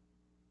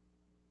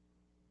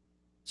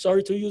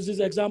 Sorry to use this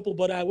example,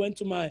 but I went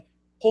to my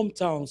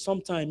hometown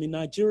sometime in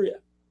Nigeria.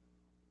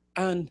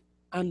 And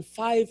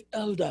 5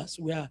 elders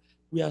were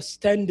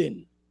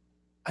standing.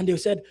 And they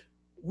said,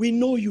 we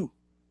know you.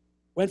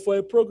 Went for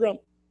a program.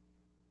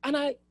 And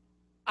I,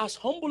 as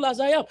humble as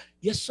I am,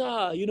 yes,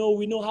 sir, you know,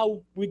 we know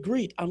how we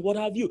greet and what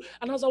have you.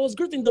 And as I was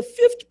greeting, the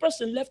 5th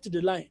person left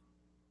the line.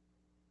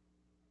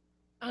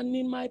 And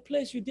in my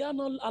place, you dare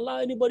not allow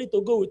anybody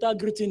to go without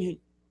greeting him.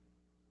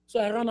 So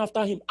I ran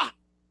after him.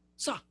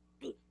 Sir.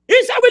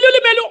 He said, will you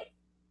leave me alone?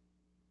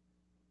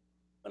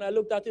 When I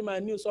looked at him, I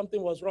knew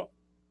something was wrong.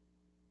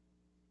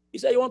 He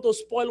said, you want to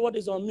spoil what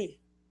is on me?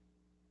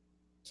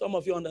 Some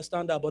of you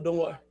understand that, but don't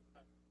worry.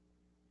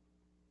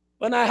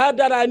 When I heard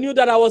that, I knew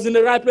that I was in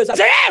the right place. I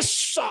said, yes,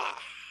 sir.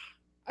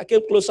 I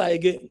came closer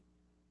again.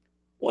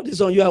 What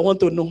is on you? I want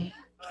to know.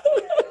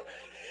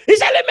 He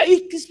said, let me.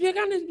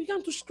 He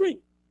began to scream.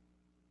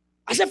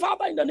 I said,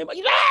 Father, in the name of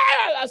Jesus.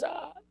 I said,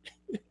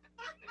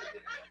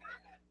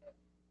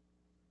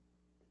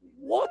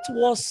 what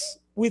was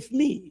with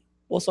me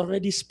was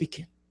already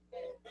speaking.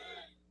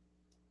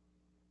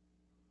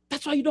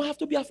 That's why you don't have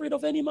to be afraid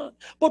of any man.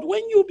 But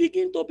when you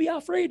begin to be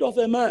afraid of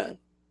a man,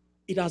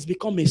 it has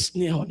become a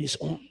snare on its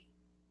own.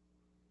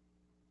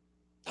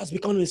 It has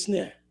become a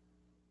snare.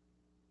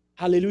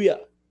 Hallelujah.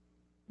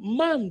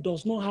 Man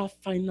does not have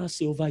final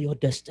say over your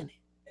destiny.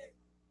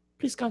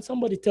 Please, can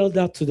somebody tell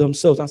that to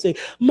themselves and say,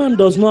 man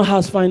does not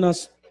have final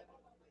say.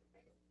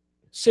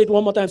 Say it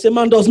one more time. Say,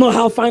 man does not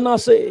have final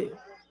say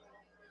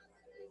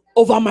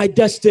over my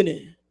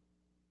destiny.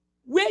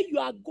 Where you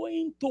are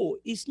going to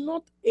is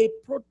not a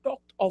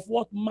product of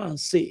what man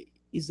say.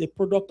 It's a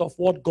product of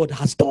what God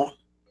has done.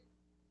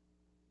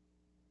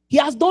 He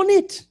has done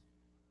it.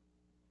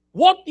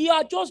 What you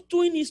are just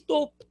doing is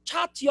to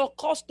chart your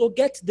course to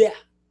get there.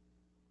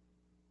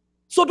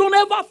 So don't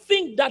ever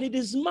think that it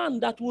is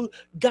man that will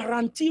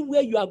guarantee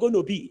where you are going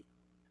to be.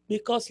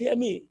 Because hear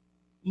me,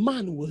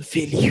 man will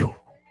fail you.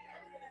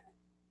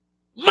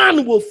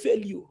 Man will fail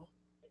you.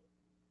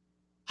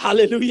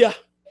 Hallelujah.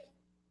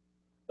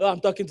 Oh, I'm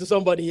talking to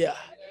somebody here.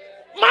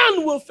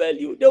 Man will fail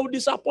you. They will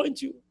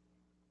disappoint you.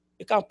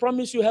 They can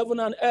promise you heaven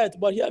and earth,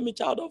 but hear me,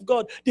 child of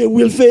God, they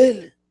will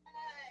fail.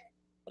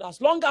 But as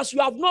long as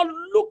you have not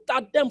looked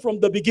at them from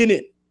the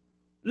beginning,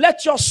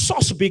 let your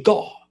source be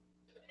God.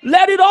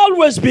 Let it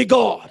always be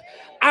God.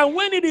 And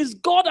when it is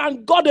God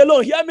and God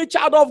alone, hear me,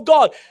 child of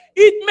God,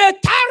 it may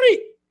tarry.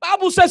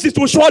 Bible says it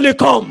will surely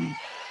come.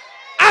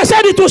 I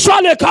said it will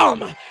surely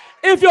come.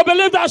 If you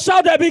believe that,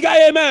 shout a bigger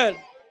amen.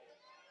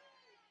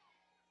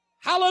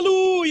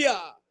 Hallelujah.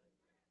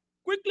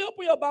 Quickly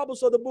open your Bible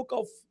to the book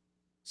of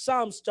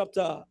Psalms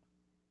chapter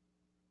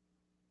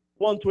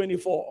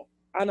 124.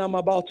 And I'm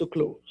about to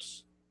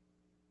close.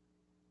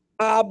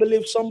 I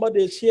believe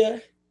somebody is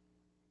here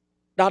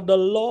that the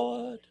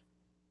Lord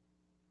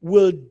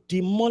will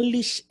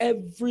demolish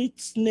every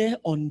snare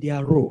on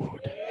their road.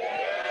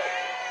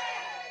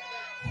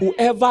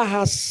 Whoever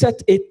has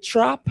set a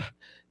trap,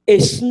 a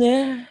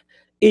snare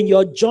in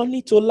your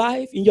journey to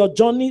life, in your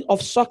journey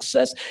of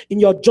success, in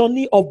your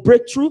journey of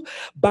breakthrough,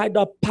 by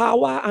the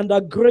power and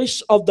the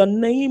grace of the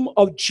name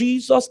of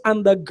Jesus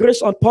and the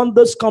grace upon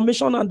this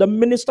commission and the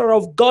minister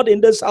of God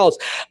in this house,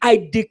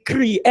 I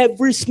decree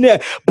every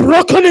snare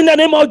broken in the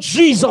name of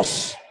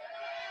Jesus.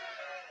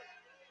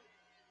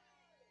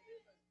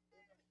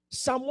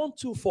 Psalm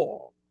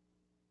 124.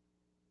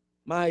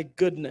 My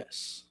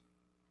goodness.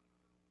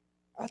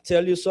 I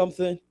tell you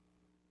something.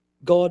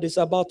 God is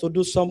about to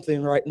do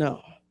something right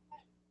now.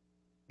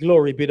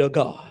 Glory be to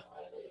God.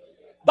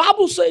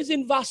 Bible says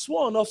in verse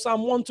 1 of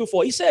Psalm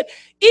 124, he said,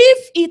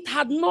 if it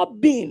had not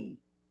been,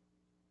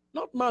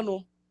 not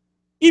Mano,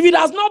 if it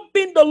has not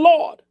been the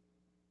Lord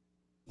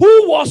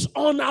who was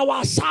on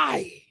our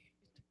side,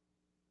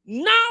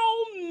 now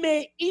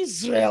may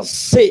Israel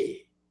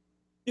say.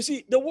 You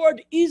see, the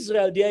word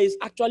Israel there is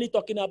actually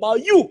talking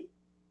about you.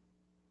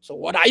 So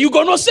what are you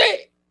going to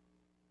say?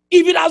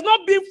 If it has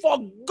not been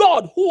for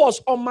God who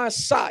was on my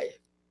side,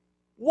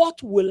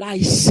 what will I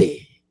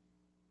say?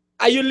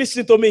 Are you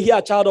listening to me here,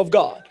 child of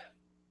God?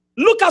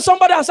 Look at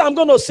somebody and say, I'm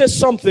going to say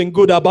something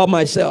good about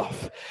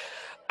myself.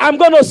 I'm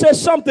going to say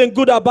something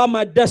good about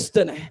my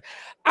destiny.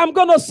 I'm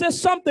going to say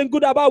something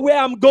good about where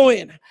I'm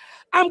going.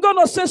 I'm going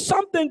to say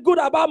something good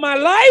about my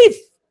life.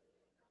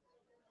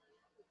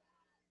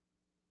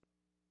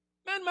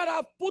 Man might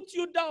have put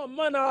you down.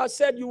 Man I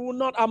said you will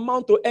not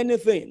amount to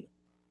anything.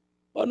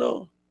 But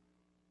no.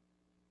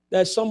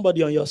 There's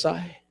somebody on your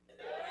side.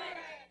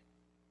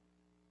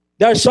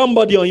 There's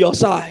somebody on your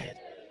side.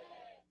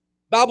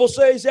 Bible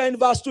says in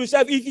verse 2, it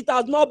says, if it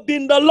has not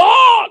been the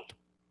Lord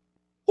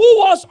who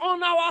was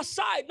on our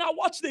side. Now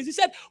watch this. He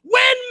said,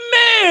 when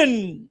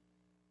men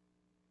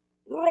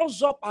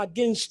rose up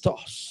against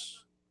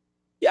us,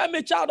 hear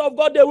me, child of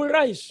God, they will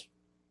rise.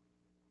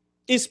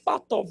 It's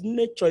part of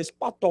nature. It's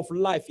part of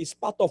life. It's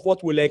part of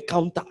what we'll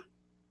encounter.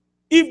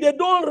 If they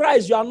don't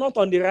rise, you are not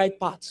on the right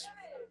path.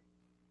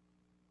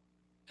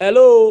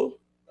 Hello?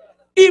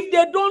 If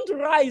they don't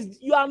rise,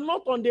 you are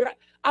not on the right.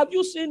 Have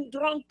you seen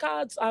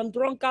drunkards and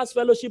drunkards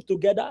fellowship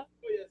together?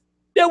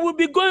 They will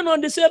be going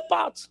on the same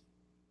path.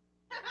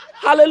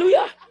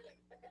 Hallelujah.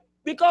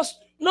 Because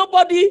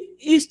nobody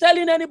is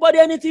telling anybody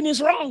anything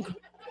is wrong.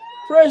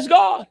 Praise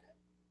God.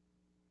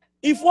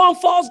 If one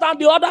falls down,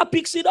 the other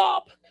picks it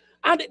up.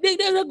 And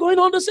they're going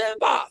on the same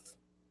path.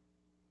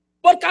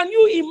 But can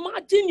you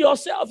imagine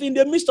yourself in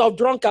the midst of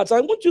drunkards?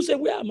 And won't you say,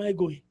 where am I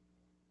going?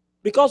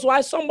 Because why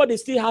somebody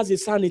still has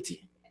his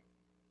sanity.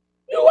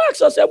 You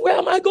ask yourself, where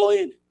am I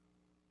going?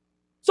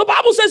 So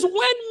Bible says,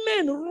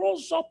 when men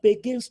rose up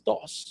against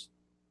us,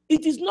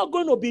 it is not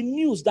going to be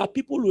news that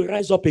people will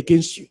rise up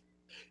against you.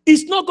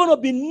 It's not going to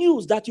be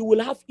news that you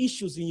will have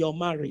issues in your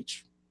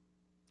marriage.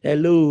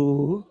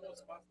 Hello?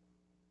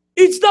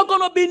 It's not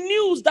going to be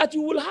news that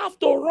you will have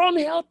to run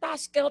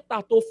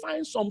helter-skelter to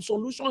find some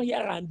solution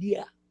here and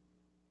there.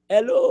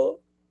 Hello?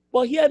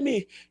 But hear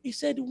me. He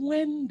said,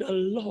 when the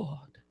Lord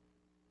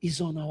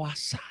is on our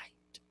side,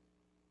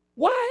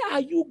 why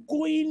are you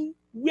going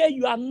where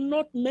you are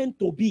not meant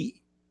to be?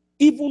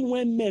 Even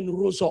when men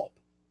rose up,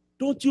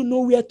 don't you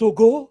know where to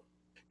go?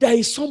 There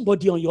is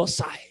somebody on your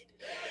side.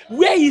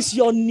 Where is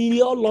your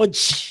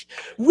neology?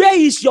 Where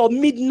is your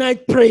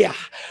midnight prayer?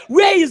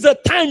 Where is the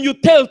time you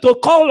tell to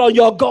call on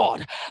your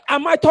God?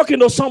 Am I talking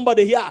to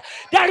somebody here?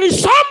 There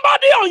is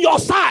somebody on your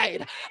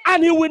side,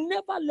 and he will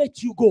never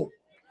let you go.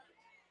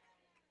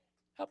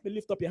 Help me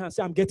lift up your hand.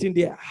 Say, I'm getting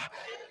there.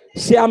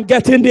 Say, I'm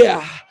getting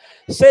there.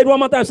 Say it one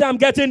more time. Say, I'm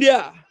getting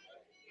there.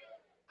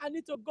 I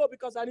need to go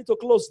because I need to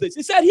close this.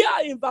 He said here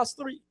in verse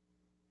 3,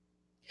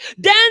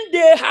 then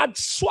they had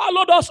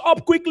swallowed us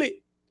up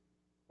quickly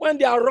when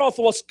their wrath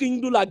was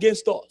kindled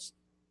against us.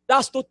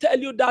 That's to tell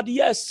you that,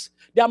 yes,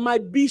 there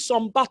might be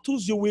some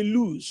battles you will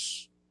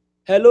lose.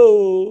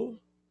 Hello?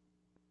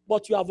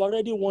 But you have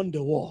already won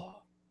the war.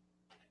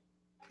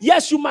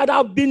 Yes, you might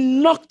have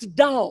been knocked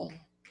down.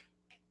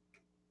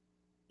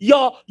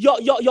 Your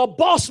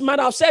boss might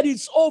have said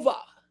it's over.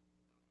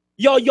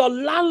 Your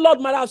landlord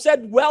might have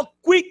said, well,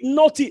 quick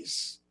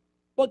notice.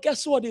 But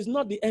guess what? It's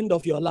not the end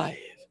of your life.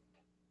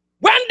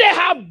 When they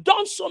have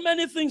done so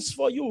many things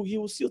for you, he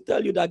will still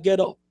tell you that get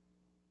up.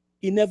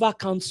 He never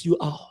counts you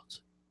out.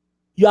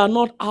 You are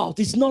not out.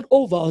 It's not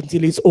over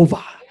until it's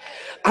over.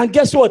 And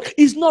guess what?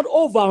 It's not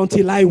over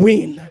until I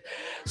win.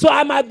 So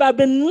I might have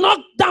been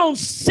knocked down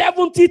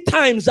 70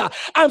 times.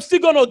 I'm still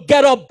going to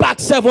get up back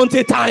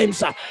 70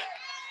 times.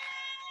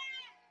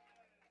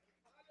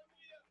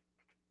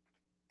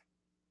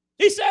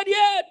 He said,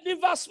 yeah, in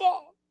verse 4.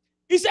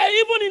 He said,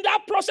 even in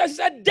that process, he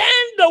said, then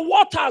the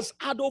waters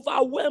had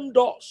overwhelmed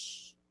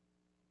us.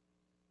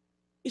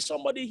 Is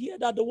somebody here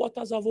that the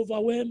waters have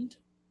overwhelmed?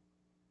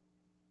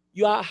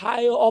 You are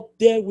higher up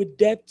there with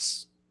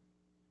debts.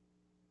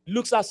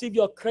 Looks as if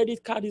your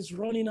credit card is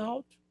running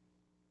out.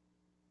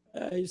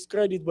 It's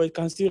credit, but it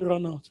can still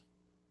run out.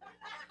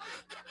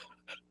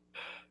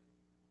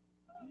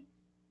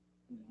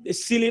 They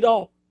seal it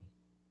up.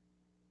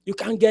 You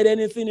can't get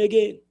anything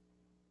again.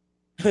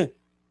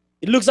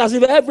 It looks as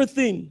if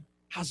everything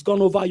has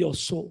gone over your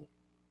soul.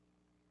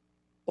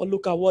 But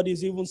look at what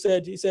he's even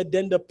said. He said,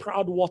 then the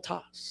proud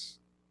waters.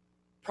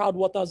 Proud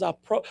waters are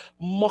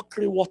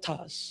mockery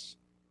waters.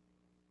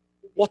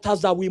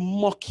 Waters that will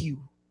mock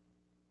you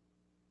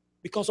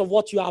because of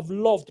what you have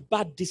loved,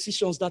 bad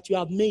decisions that you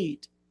have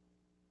made,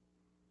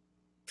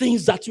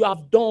 things that you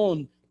have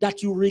done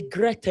that you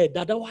regretted.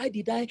 That why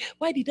did I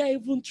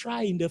even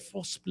try in the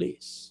first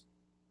place?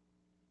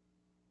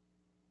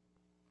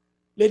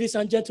 Ladies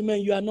and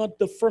gentlemen, you are not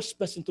the first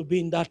person to be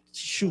in that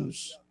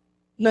shoes.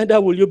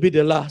 Neither will you be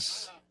the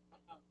last.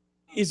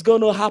 It's going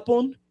to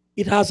happen.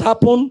 It has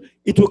happened.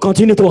 It will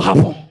continue to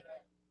happen.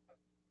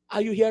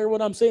 Are you hearing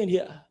what I'm saying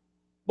here?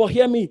 But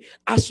hear me,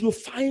 as you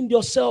find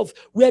yourself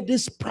where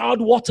these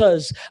proud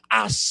waters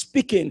are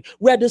speaking,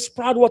 where these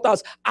proud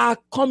waters are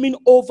coming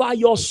over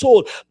your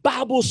soul,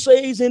 Bible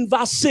says in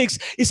verse 6,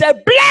 it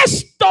said,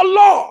 bless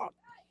the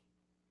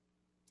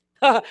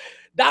Lord.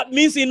 That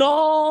means in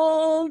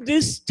all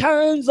these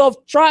times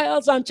of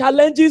trials and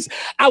challenges,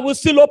 I will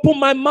still open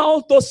my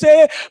mouth to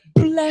say,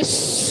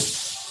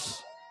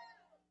 bless.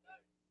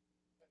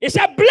 He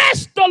said,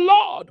 bless the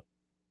Lord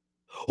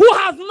who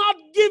has not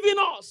given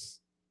us.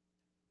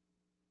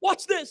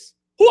 Watch this.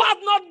 Who have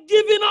not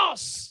given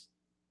us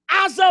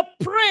as a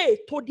prey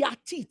to their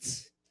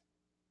teeth.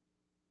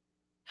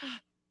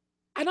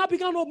 And I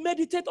began to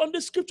meditate on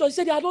this scripture. He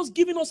said, they are not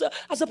giving us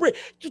as a prey.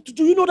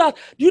 Do you know that?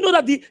 Do you know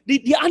that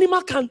the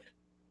animal can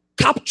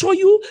capture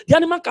you? The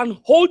animal can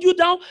hold you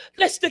down.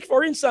 Let's take,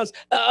 for instance,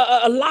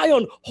 a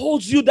lion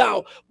holds you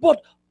down.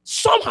 But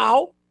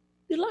somehow,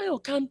 the lion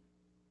can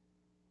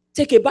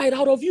take a bite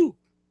out of you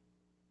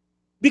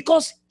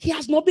because he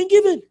has not been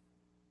given.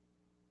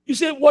 You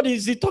say, what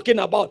is he talking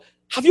about?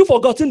 Have you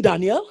forgotten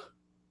Daniel?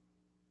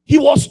 He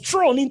was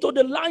thrown into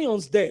the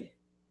lion's den.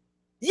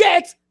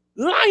 Yet,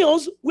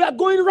 lions were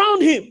going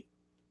around him.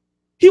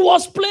 He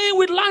was playing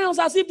with lions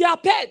as if they are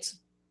pets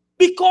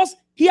because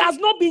he has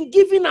not been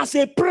given as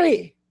a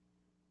prey.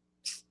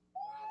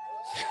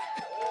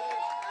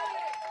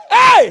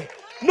 Hey,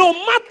 no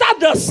matter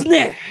the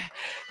snare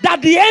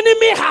that the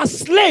enemy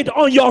has laid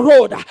on your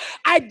road,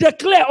 I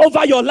declare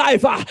over your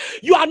life,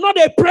 you are not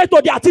a prey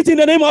to their teeth in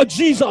the name of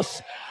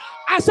Jesus.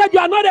 I said you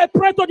are not a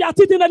prey to their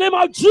teeth in the name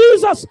of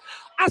Jesus.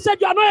 I said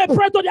you are not a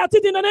prey to their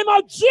teeth in the name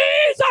of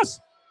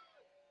Jesus.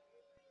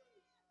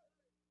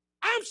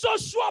 I'm so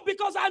sure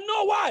because I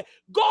know why.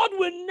 God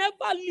will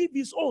never leave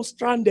his own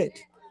stranded.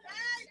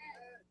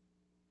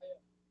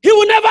 He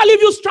will never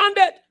leave you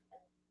stranded.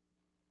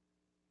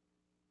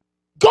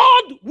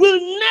 God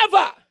will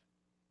never.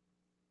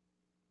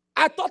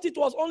 I thought it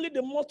was only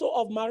the motto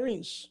of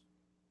Marines.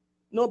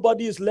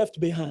 Nobody is left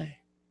behind.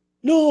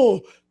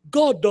 No,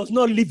 God does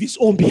not leave his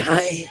own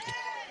behind.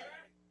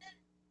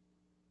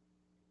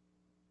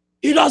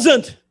 He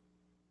doesn't.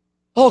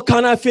 Oh,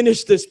 can I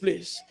finish this,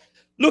 please?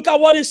 Look at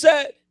what he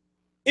said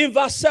in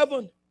verse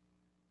 7.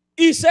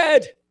 He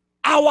said,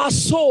 our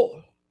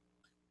soul.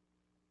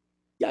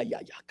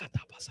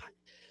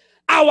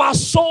 Our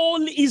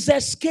soul is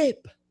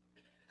escape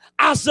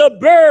as a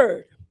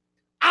bird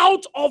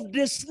out of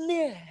the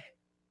snare.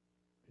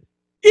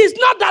 It's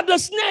not that the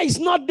snare is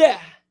not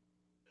there,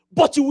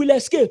 but you will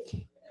escape.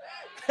 He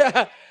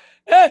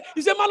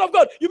said, man of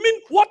God, you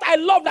mean what I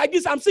love like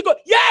this, I'm single?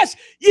 Yes,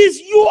 is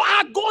you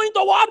are going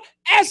to what?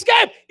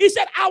 Escape. He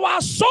said, our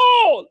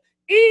soul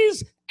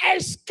is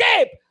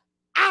escape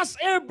as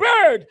a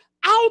bird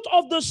out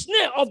of the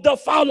snare of the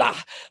fowler.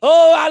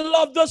 Oh, I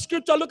love the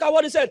scripture. Look at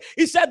what he said.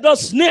 He said, the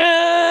snare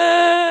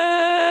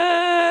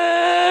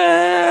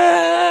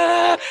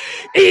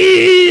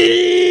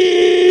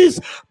is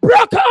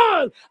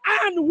broken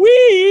and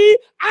we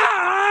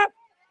are.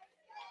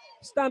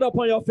 Stand up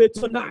on your feet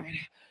tonight.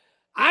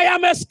 I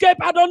am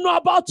escaped. I don't know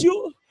about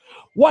you.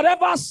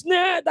 Whatever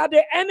snare that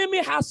the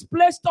enemy has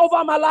placed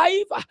over my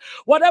life,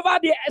 whatever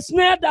the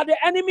snare that the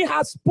enemy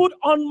has put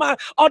on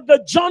the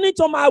journey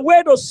to my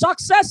way to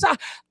success,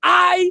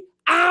 I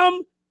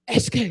am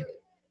escaped.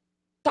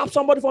 Tap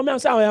somebody for me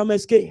and say, I am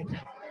escaped.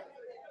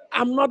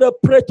 I'm not a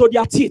prey to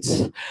their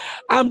teeth.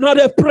 I'm not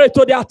a prey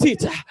to their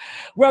teeth.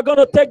 We're going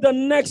to take the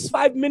next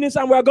 5 minutes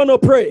and we're going to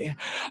pray.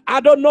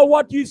 I don't know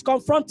what is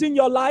confronting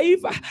your life.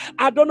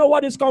 I don't know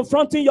what is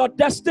confronting your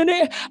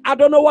destiny. I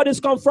don't know what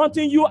is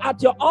confronting you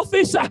at your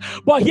office.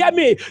 But hear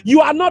me, you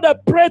are not a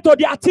prey to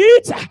their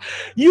teeth.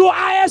 You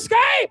are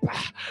escape.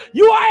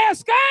 You are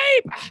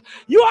escape.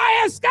 You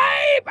are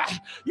escape.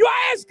 You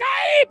are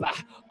escape.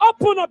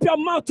 Open up your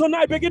mouth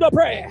tonight. Begin to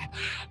pray.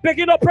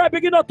 Begin to pray.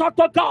 Begin to talk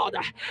to God.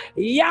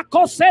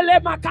 Yakosele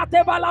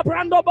makateva la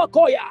brando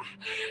bokoya.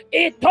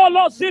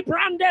 Itolo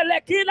zibrande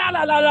lekila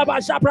la la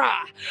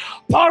bashapra.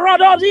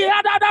 Parodo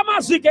diada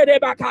damasike de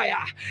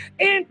bakaya.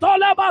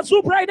 Intole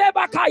bazubre de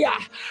bakaya.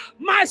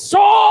 My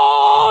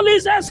soul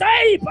is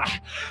escape.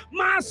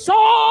 My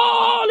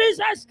soul is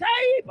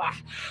escape.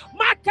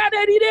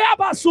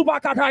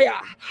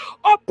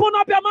 Open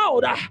up your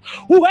mouth.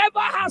 Whoever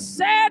has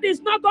said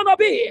is not going to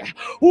be,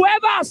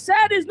 whoever has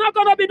said is not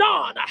going to be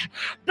done,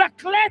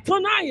 declare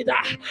tonight,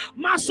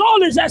 my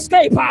soul is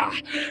escaper.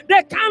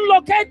 They can't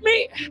locate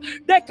me.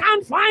 They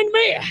can't find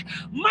me.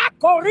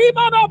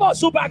 Makoriba nobo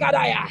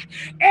subagadaya.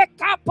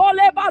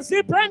 Ekapole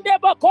baziprende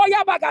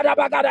bokoya bagada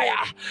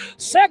bagadaya.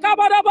 Seka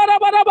bada bada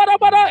bada bada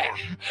bada.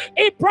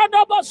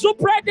 Ipronobo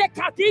suprende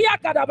katia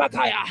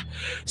kadabakaya.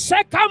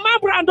 Seka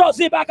mambrando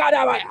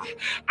zibagadabaya.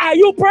 Are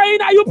you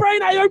praying? Are you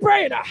praying? Are you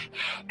praying?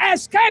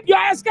 Escape, you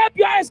escape,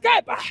 you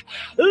escape.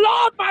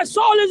 Lord, my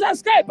soul is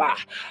escape.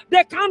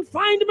 They can't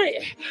find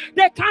me.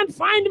 They can't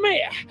find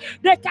me.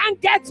 They can't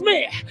get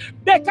me.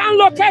 They can't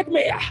locate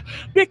me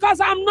because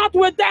I'm not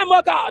with them,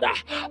 oh God.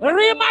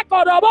 Rima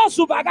kodobo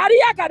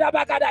subagaria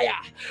kadabakadaya.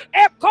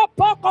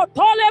 Ekopoko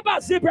toleba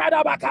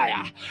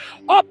zibradabakaya.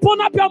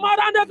 Open up your mouth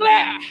and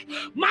declare,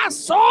 my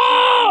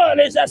soul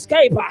is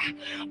escaper.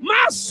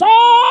 My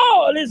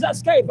soul is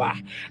escaper.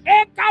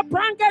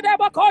 Ekapranke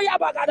debakoya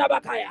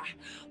bagadabakaya.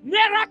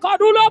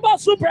 Miracodulobo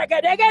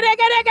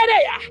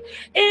supregedegedegedegedea.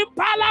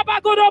 Impala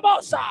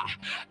bagudobosa.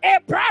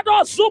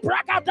 Eprado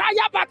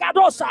suprakadaya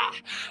bagadosa.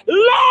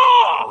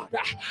 Lord,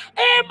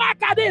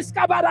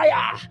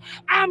 emakadiskabadaya.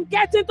 I'm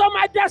getting to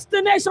my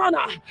destination.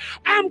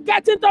 I'm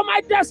getting to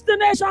my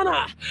destination.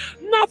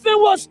 Nothing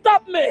will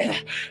stop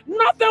me.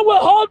 Nothing will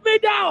hold me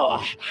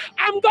down.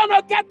 I'm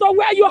gonna get to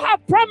where you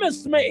have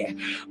promised me.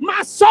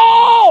 My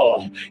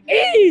soul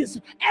is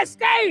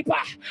escape.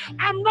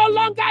 I'm no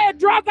longer a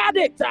drug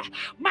addict.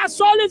 My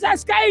soul is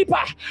escape.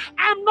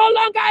 I'm no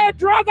longer a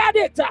drug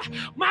addict.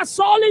 My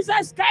soul is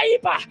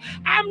escape.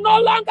 I'm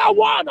no longer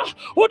one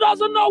who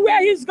doesn't know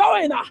where he's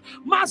going.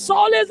 My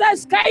soul is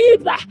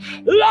escaped.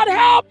 Lord,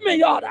 help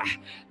me, Lord.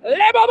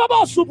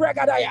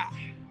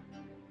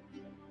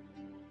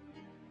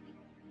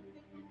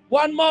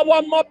 One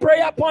more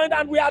prayer point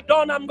and we are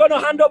done. I'm going to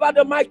hand over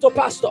the mic to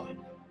Pastor.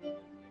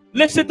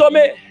 Listen to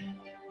me.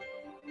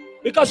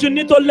 Because you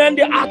need to learn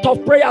the art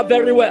of prayer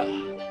very well.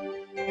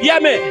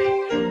 Hear me.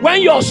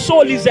 When your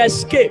soul is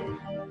escaped,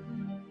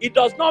 it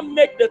does not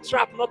make the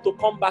trap not to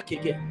come back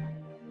again.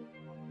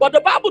 But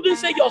the Bible didn't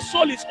say your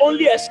soul is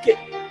only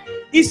escaped.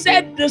 It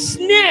said the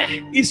snare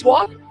is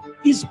what?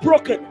 Is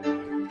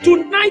broken.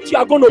 Tonight you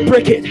are going to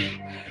break it.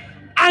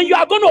 And you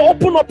are going to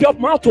open up your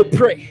mouth to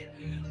pray.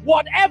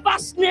 Whatever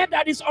snare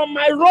that is on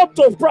my road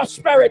to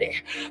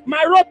prosperity,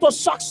 my road to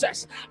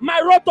success,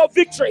 my road to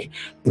victory,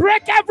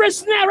 break every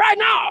snare right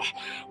now.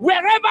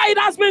 Wherever it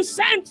has been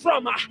sent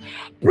from,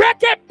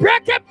 break it,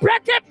 break it,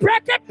 break it,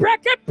 break it,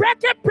 break it,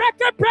 break it, break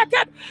it, break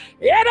it.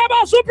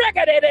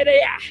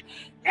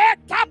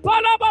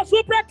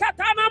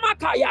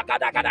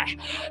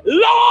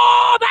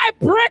 Lord, I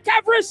break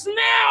every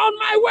snare on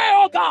my way,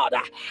 oh God.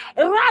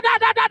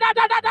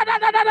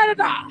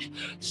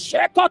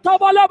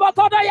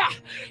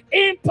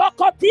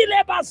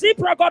 Impokotile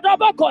bazipra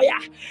godobokoya.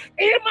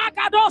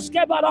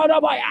 Imagadoske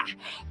barodoboya.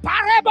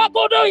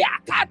 Parebogodoya.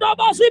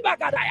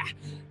 Kadobozibagadaya.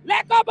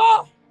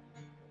 Lekobo.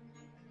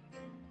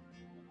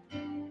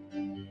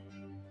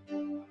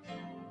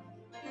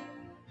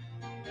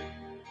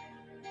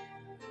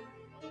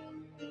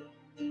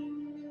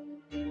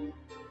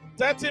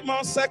 $30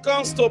 more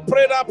seconds to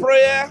pray that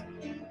prayer.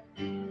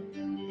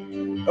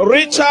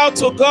 Reach out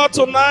to God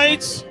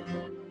tonight.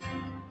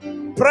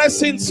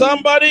 Press in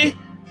somebody.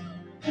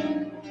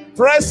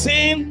 Press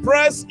in,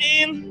 press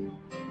in,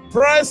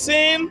 press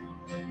in.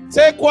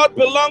 Take what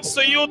belongs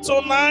to you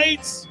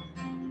tonight.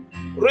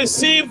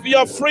 Receive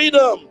your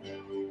freedom.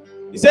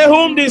 He said,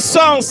 whom the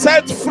Son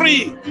set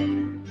free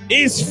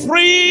is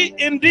free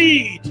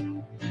indeed.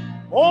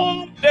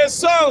 Whom the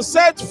Son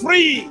set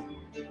free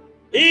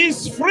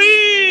is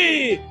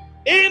free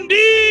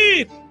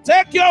indeed.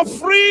 Take your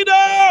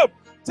freedom.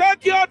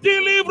 Take your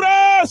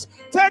deliverance.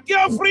 Take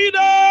your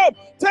freedom.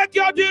 Take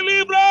your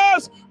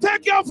deliverance.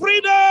 Take your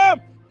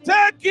freedom.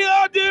 Take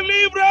your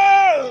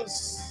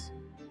deliverance.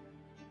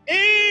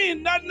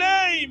 In the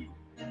name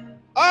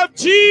of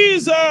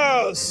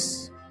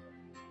Jesus.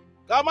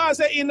 Come on,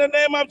 say in the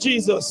name of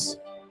Jesus.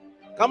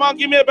 Come on,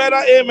 give me a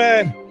better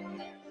amen.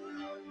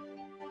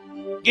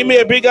 Give me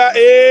a bigger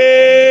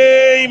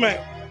amen.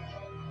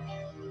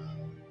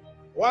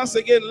 Once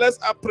again, let's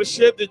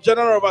appreciate the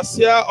General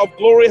Overseer of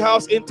Glory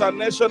House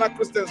International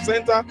Christian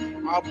Center,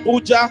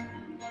 Abuja.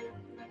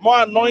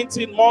 More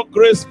anointing, more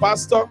grace,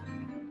 Pastor.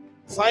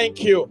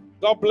 Thank you.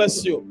 God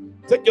bless you.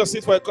 Take your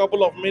seat for a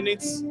couple of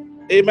minutes.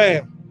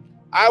 Amen.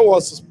 I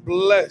was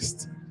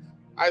blessed.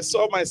 I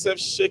saw myself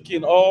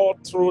shaking all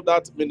through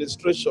that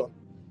ministration.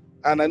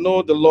 And I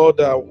know the Lord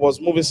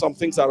was moving some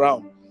things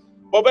around.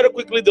 But very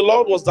quickly, the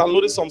Lord was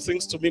downloading some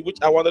things to me, which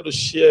I wanted to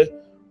share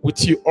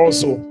with you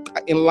also,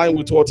 in line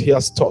with what he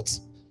has taught.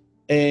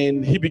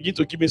 And he began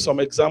to give me some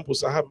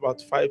examples. I have about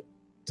 5-10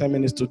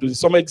 minutes to do this.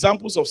 Some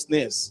examples of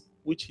snares,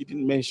 which he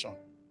didn't mention.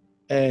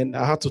 And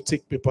I had to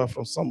take paper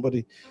from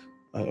somebody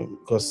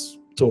because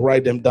to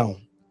write them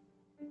down.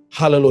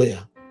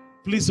 Hallelujah.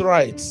 Please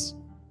write.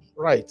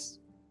 If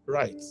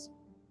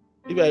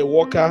you're a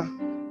worker,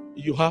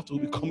 you have to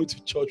be coming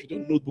to church with a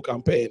notebook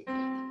and pen.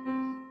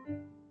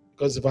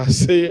 Because if I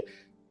say,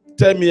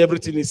 tell me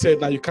everything he said,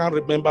 now you can't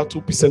remember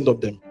 2%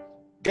 of them.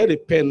 Get a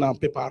pen and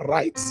paper,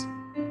 write.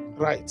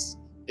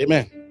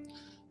 Amen.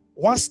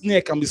 One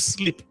snare can be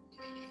sleep.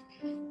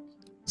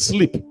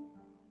 Sleep.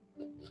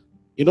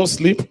 You know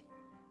sleep?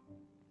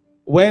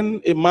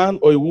 When a man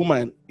or a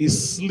woman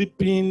is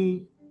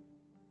sleeping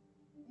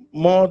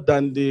more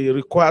than the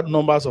required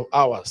numbers of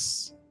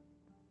hours,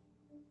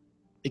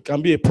 it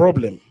can be a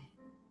problem.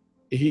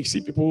 You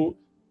see people,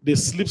 they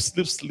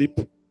sleep.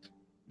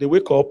 They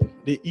wake up,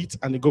 they eat,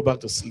 and they go back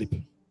to sleep.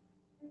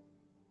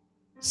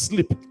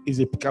 Sleep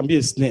can be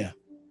a snare.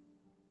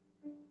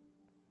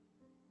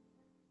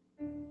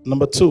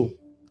 Number 2,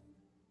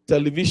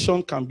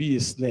 television can be a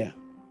snare.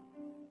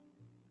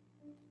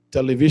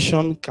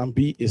 Television can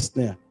be a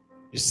snare.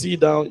 You sit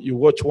down, you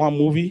watch one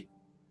movie,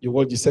 you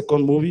watch the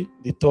second movie,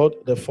 the third,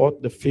 the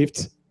fourth, the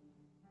fifth.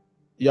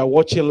 You are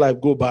watching life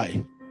go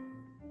by.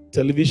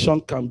 Television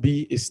can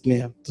be a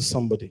snare to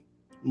somebody.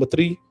 Number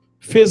 3,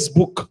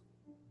 Facebook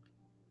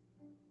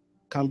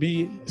can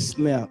be a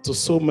snare to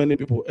so many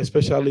people,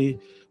 especially,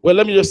 well,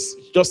 let me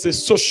just say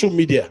social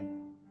media,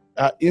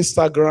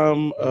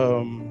 Instagram,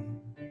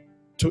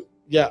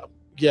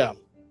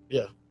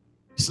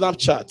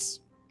 Snapchat.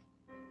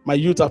 My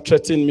youth have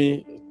threatened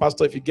me,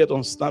 Pastor, if you get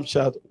on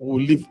Snapchat,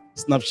 we'll leave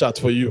Snapchat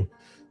for you.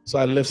 So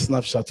I left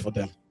Snapchat for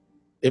them.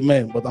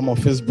 Amen. But I'm on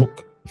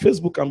Facebook.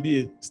 Facebook can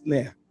be a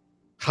snare.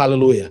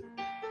 Hallelujah.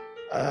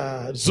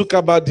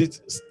 Zuckerberg did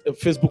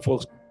Facebook for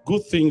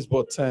good things,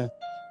 but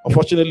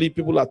unfortunately,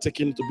 people are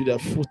taking it to be their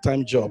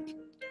full-time job.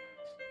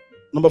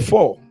 Number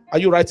 4, are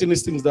you writing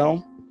these things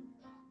down?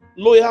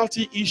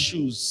 Loyalty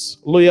issues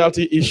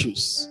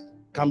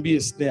can be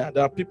a snare.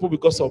 There are people,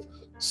 because of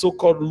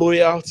so-called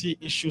loyalty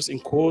issues in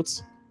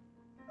quotes,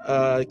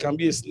 it can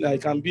be a snare.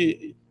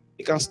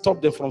 It can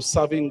stop them from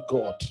serving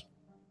God,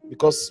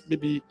 because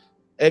maybe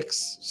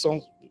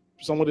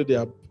somebody they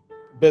are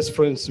best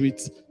friends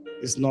with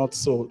is not,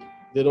 so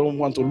they don't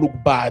want to look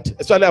bad,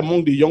 especially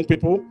among the young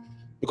people,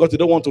 because they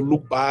don't want to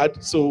look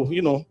bad. So,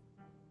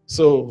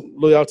 so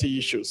loyalty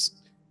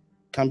issues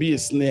can be a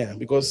snare,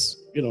 because,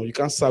 you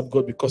can't serve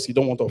God because you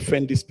don't want to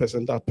offend this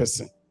person, that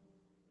person.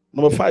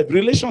 Number 5,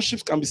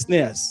 relationships can be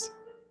snares.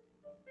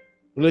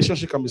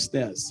 Relationship can be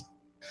snares.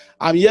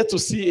 I'm yet to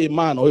see a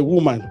man or a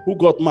woman who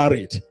got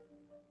married,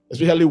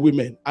 especially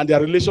women, and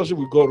their relationship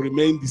with God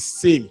remain the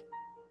same.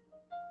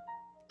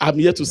 I'm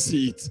yet to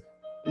see it.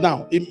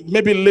 Now,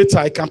 maybe later,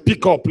 I can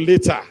pick up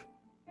later.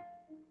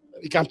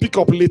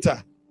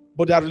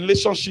 But their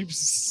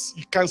relationships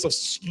kind of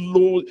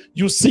slow.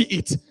 You see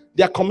it.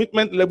 Their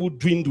commitment level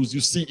dwindles.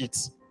 You see it,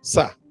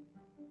 sir.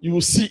 You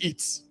will see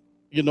it,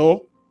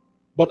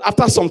 But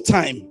after some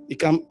time, it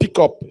can pick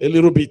up a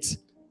little bit.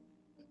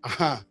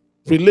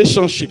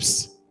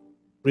 Relationships.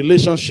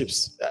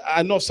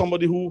 I know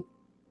somebody who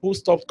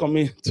stopped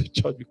coming to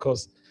church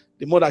because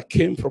the mother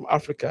came from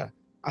Africa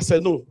and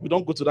said, no, we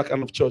don't go to that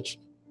kind of church.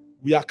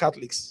 We are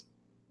Catholics.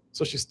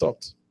 So she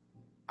stopped.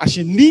 And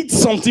she needs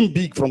something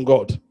big from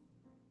God.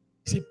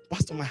 See,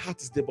 Pastor, my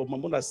heart is there, but my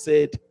mother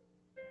said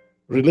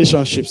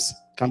relationships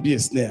can be a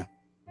snare.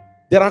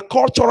 There are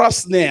cultural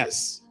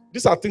snares.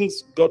 These are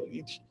things God,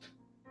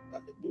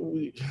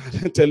 I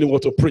didn't tell him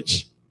what to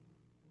preach.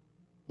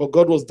 But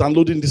God was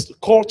downloading these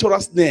cultural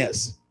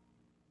snares.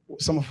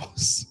 Some of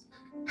us,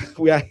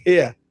 we are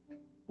here.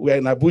 We are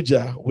in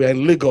Abuja. We are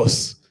in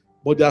Lagos.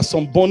 But there are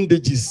some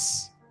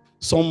bondages,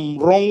 some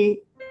wrong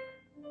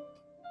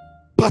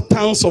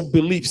patterns of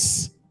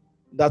beliefs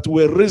that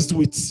we're raised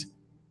with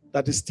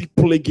that is still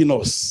plaguing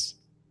us.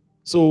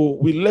 So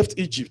we left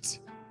Egypt,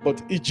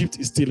 but Egypt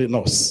is still in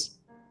us.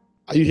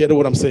 Are you hearing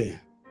what I'm saying?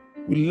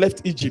 We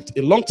left Egypt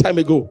a long time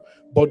ago,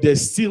 but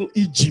there's still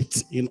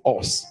Egypt in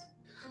us.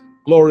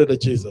 Glory to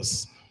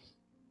Jesus.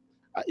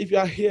 If you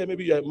are here,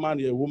 maybe you're a man,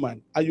 you're a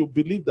woman, and you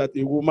believe that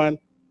a woman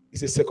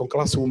is a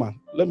second-class woman.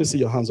 Let me see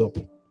your hands up.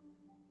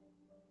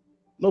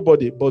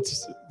 Nobody, but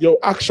your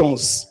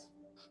actions.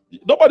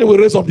 Nobody will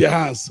raise up their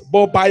hands,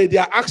 but by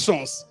their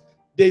actions,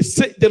 they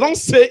don't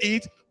say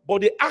it,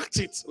 but they act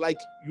it like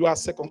you are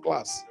second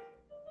class.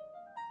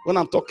 When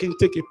I'm talking,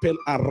 take a pen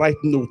and write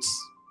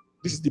notes.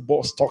 This is the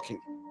boss talking.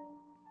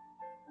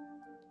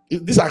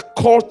 These are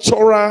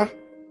cultural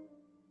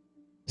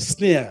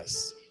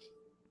snares.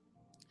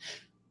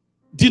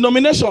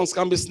 Denominations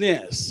can be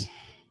snares.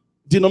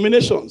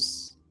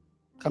 Denominations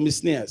can be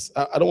snares.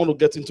 I don't want to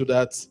get into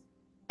that.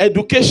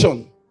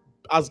 Education,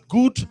 as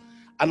good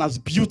and as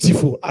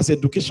beautiful as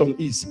education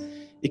is,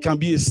 it can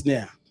be a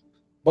snare.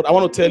 But I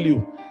want to tell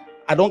you,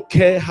 I don't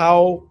care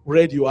how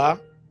read you are,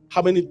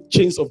 how many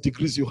chains of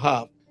degrees you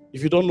have.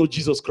 If you don't know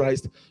Jesus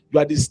Christ, you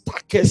are the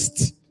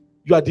starkest,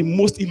 you are the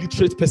most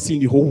illiterate person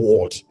in the whole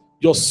world.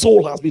 Your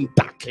soul has been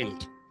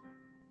darkened.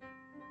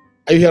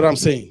 Are you hearing what I'm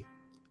saying?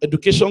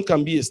 Education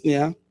can be a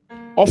snare.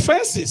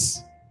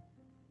 Offenses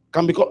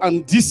can be,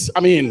 and this,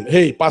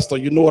 hey, pastor,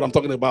 you know what I'm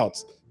talking about.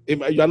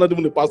 You are not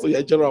even a pastor, you're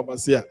a general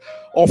overseer.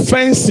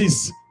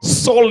 Offenses,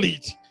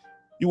 solid.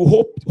 You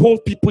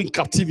hold people in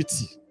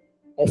captivity.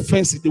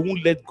 offenses, they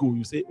won't let go.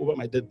 You say, over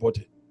my dead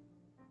body.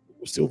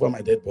 You say, over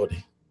my dead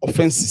body.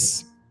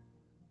 Offenses.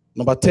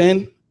 Number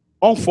 10,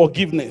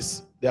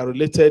 unforgiveness. They are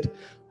related.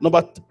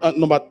 Number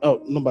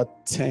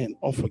 10,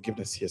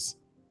 unforgiveness, yes.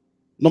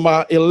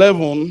 Number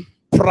 11,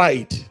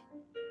 pride.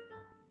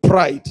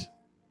 Pride.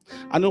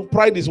 I know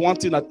pride is one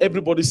thing that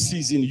everybody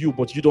sees in you,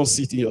 but you don't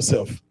see it in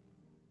yourself.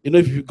 You know,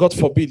 if you, God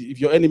forbid, if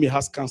your enemy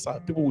has cancer,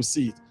 people will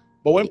see it.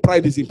 But when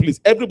pride is in place,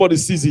 everybody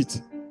sees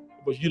it,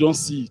 but you don't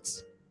see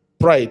it.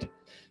 Pride.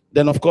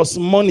 Then, of course,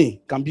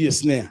 money can be a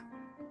snare.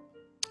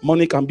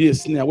 Money can be a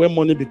snare. When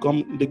money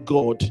becomes the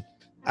God.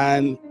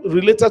 And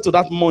related to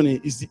that money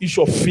is the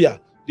issue of fear,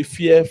 the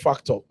fear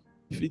factor,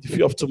 the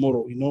fear of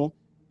tomorrow. You know,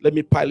 let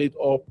me pile it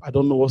up. I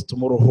don't know what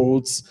tomorrow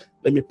holds.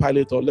 Let me pile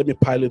it up. Let me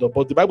pile it up.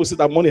 But the Bible says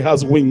that money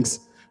has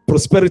wings.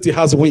 Prosperity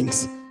has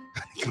wings.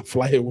 It can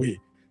fly away.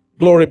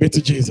 Glory be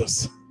to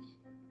Jesus.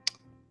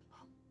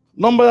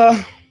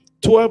 Number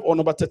 12 or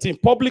number 13,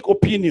 public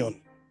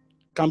opinion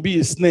can be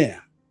a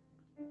snare.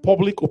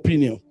 Public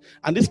opinion.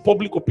 And this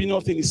public opinion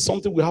thing is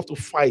something we have to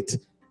fight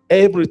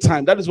every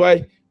time. That is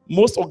why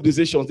most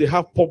organizations, they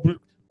have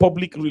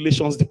public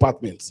relations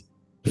departments.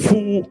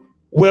 Full,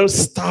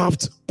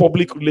 well-staffed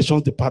public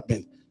relations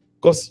department.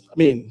 Because, I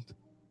mean,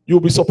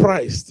 you'll be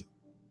surprised.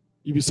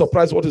 You'll be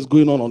surprised what is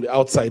going on the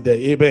outside there.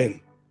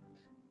 Amen.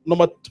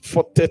 Number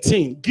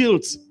 13,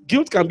 guilt.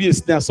 Guilt can be a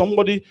snare.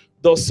 Somebody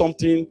does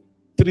something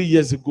 3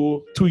 years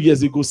ago, 2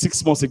 years ago,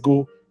 6 months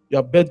ago. You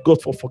have begged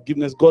God for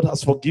forgiveness. God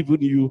has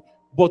forgiven you.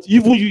 But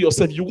even you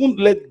yourself, you won't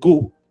let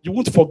go. You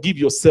won't forgive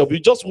yourself. You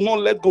just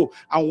won't let go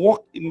and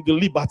walk in the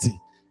liberty,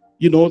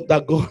 you know,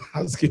 that God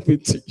has given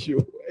to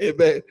you.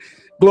 Amen.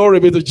 Glory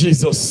be to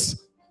Jesus.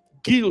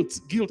 Guilt.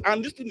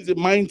 And this thing is a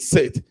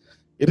mindset.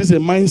 It is a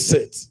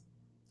mindset.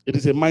 It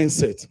is a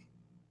mindset.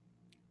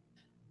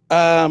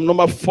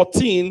 Number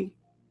 15,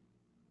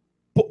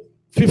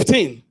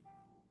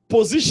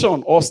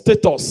 position or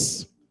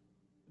status.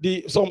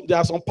 There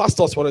are some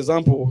pastors, for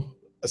example,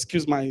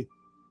 excuse my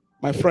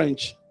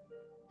French,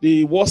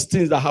 the worst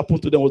things that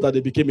happened to them was that they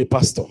became a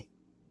pastor.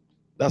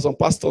 There are some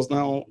pastors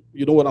now,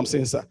 you know what I'm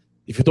saying, sir?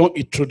 If you don't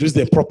introduce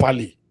them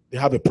properly, they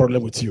have a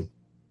problem with you.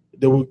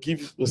 They'll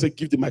say,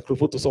 give the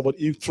microphone to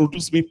somebody,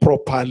 introduce me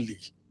properly.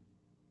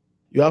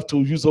 You have to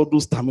use all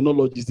those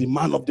terminologies, the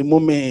man of the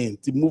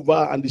moment, the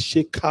mover and the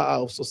shaker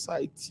of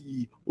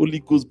society, Holy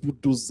Ghost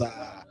bulldozer.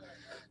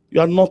 You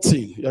are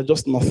nothing. You are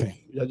just nothing.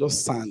 You are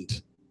just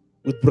sand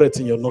with breath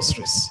in your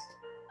nostrils.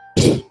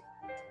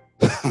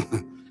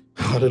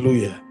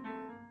 Hallelujah.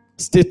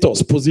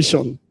 Status,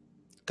 position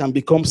can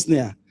become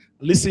snare.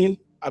 Listen,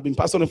 I've been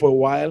pastoring for a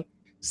while.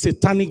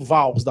 Satanic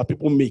vows that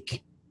people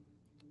make.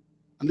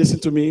 And listen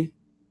to me.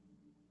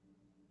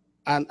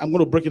 And I'm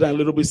going to break it down a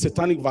little bit.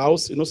 Satanic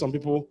vows, you know, some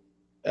people,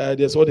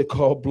 there's what they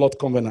call blood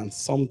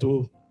covenants. Some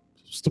do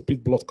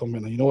stupid blood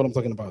covenant. You know what I'm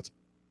talking about?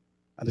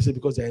 And they say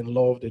because they're in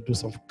love, they do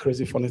some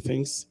crazy, funny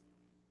things.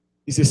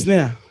 It's a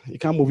snare. You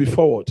can't move it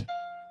forward.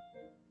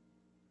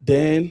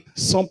 Then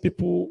some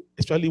people,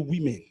 especially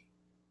women,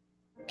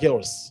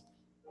 girls,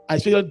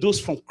 especially those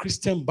from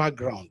Christian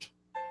background,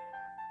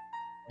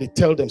 they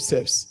tell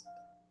themselves,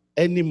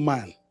 any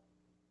man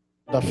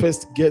that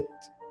first get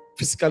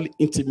physically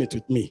intimate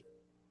with me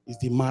is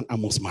the man I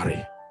must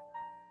marry.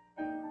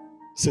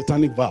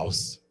 Satanic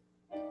vows.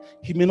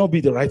 He may not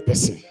be the right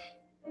person.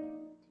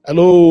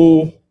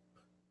 Hello?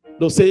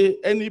 They'll say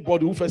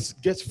anybody who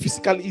first gets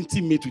physically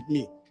intimate with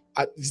me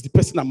is the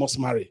person I must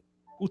marry.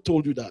 Who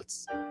told you that?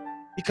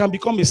 It can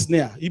become a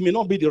snare. He may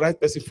not be the right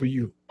person for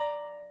you.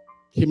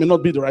 He may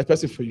not be the right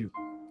person for you.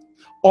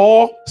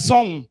 Or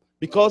some,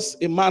 because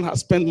a man has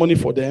spent money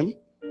for them,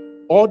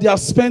 or they have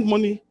spent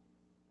money,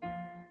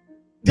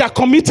 they are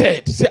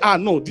committed. Say,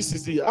 no, this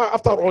is the,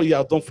 after all he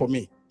has done for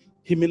me,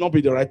 he may not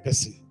be the right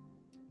person.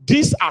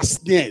 These are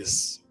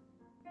snares.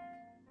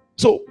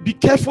 So be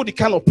careful the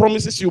kind of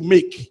promises you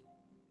make.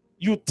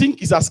 You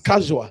think it's as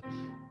casual.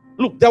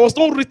 Look, there was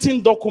no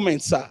written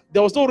document, sir.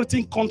 There was no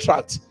written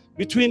contract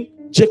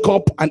between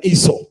Jacob and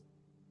Esau.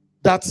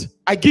 That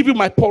I give you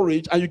my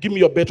porridge and you give me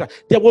your birthright.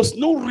 There was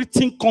no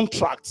written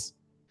contract.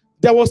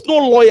 There was no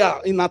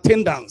lawyer in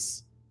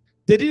attendance.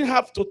 They didn't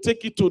have to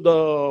take it to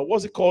the,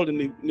 what's it called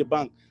in the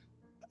bank?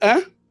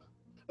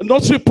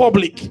 Notary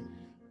public.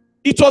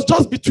 It was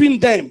just between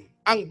them,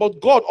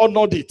 but God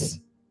honored it.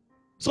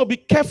 So be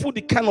careful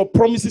the kind of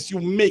promises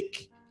you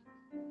make.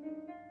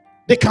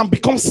 They can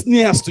become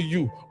snares to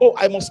you. Oh,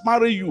 I must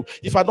marry you.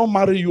 If I don't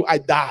marry you, I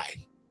die.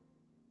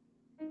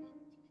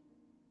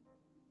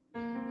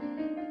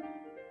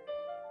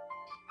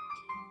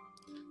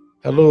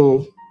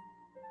 Hello.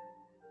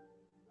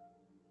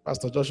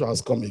 Pastor Joshua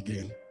has come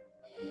again.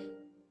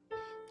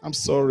 I'm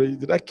sorry.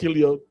 Did I kill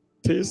your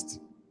taste?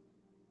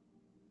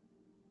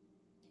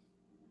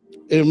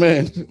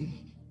 Amen.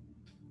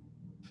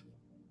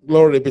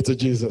 Glory be to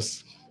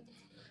Jesus.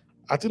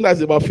 I think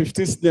that's about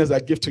 15 snares I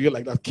gave to you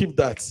like that. Keep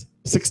that.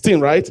 16,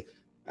 right?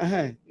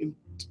 In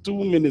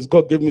 2 minutes,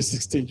 God gave me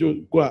 16.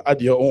 You go and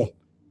add your own.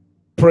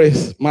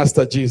 Praise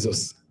Master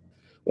Jesus.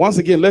 Once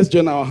again, let's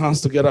join our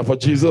hands together for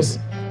Jesus.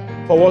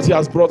 for what he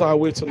has brought our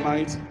way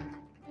tonight.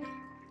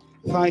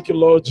 Thank you,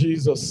 Lord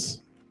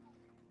Jesus.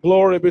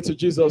 Glory be to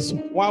Jesus.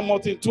 One more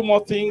thing, two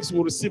more things.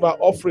 We'll receive our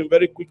offering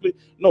very quickly.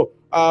 No,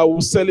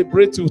 we'll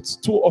celebrate with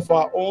two of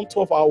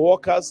our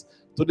workers.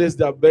 Today's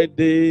their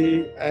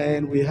birthday,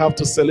 and we have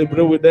to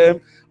celebrate with them.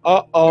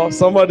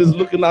 Somebody's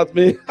looking at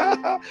me.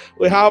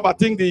 We have, I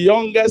think, the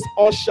youngest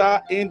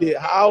usher in the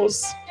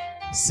house,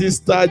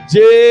 Sister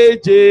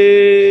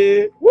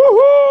JJ.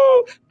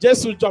 Woohoo!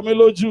 Jesu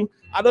Jamiloju.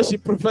 I know she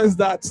prefers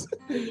that.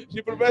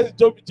 She prefers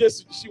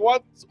Jesu. She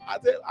wants,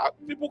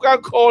 people can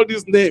call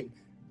this name.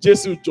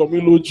 Jesu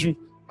Jomiloju.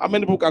 How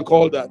many people can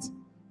call that?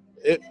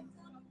 Eh?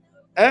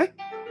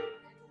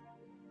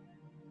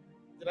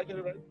 Did I get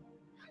it right?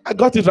 I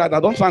got it right.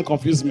 Now don't try and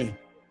confuse me.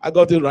 I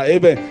got it right.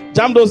 Amen.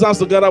 Jam those hands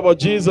together about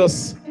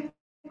Jesus.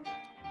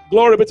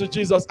 Glory be to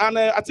Jesus. And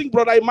I think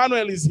Brother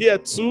Emmanuel is here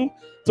too.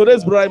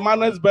 Today's Brother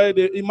Emmanuel's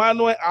birthday.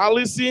 Emmanuel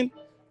Allison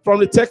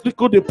from the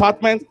technical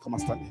department. Come on,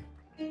 stand here.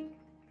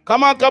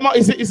 Come on, come on.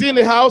 Is he in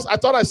the house? I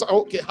thought I saw.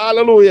 Okay,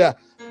 hallelujah.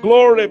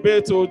 Glory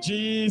be to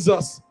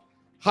Jesus.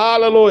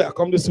 Hallelujah.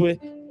 Come this way.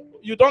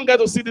 You don't get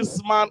to see this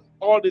man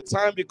all the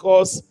time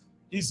because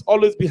he's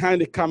always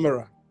behind the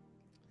camera.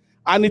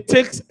 And it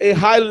takes a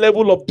high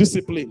level of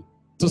discipline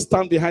to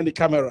stand behind the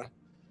camera.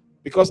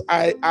 Because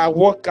I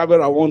worked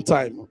camera one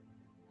time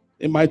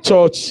in my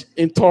church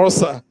in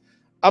Tulsa.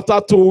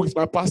 After 2 weeks,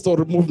 my pastor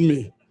removed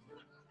me.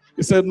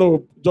 He said,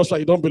 no, Joshua,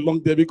 you don't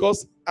belong there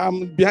because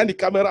I'm behind the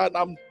camera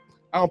and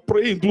I'm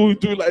praying, do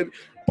like.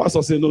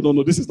 Pastor said,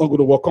 no, this is not going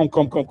to work. Come.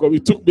 He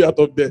took me out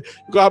of there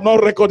because I'm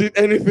not recording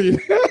anything.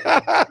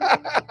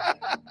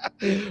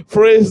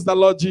 Praise the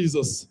Lord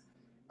Jesus.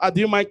 Do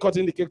you mind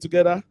cutting the cake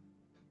together?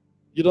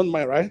 You don't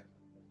mind, right?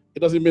 It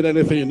doesn't mean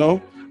anything, you know?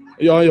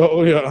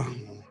 Yeah.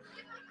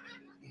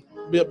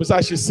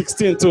 Besides, she's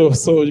 16 too,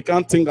 so you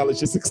can't think that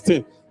she's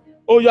 16.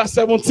 Oh, you are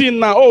 17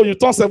 now. Oh, you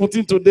turned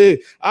 17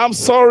 today. I'm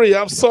sorry.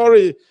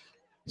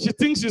 She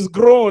thinks she's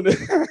grown.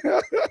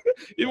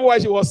 Even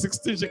when she was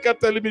 16, she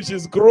kept telling me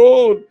she's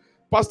grown.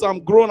 Pastor, I'm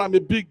grown. I'm a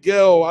big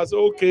girl. I said,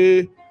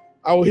 okay,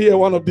 I will hear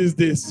one of these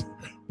days.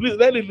 Please,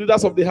 let the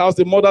leaders of the house,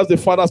 the mothers, the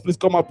fathers, please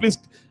come up. Please,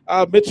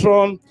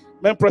 matron,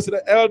 men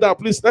president, elder,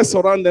 please, let's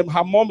surround them.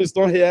 Her mom is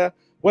not here.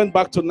 Went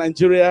back to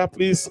Nigeria.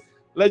 Please,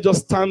 let's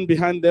just stand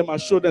behind them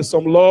and show them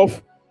some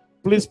love.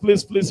 Please.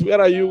 Where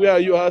are you? Where are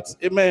you at?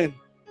 Amen.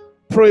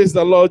 Praise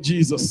the Lord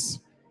Jesus.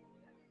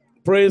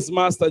 Praise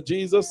Master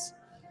Jesus.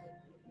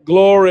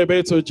 Glory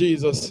be to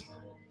Jesus.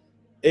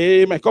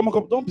 Amen. Come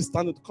on. Don't be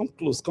standing. Come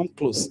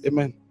close.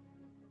 Amen.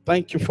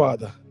 Thank you,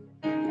 Father.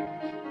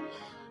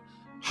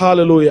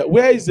 Hallelujah.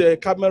 Where is the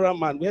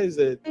cameraman? Where is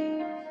the...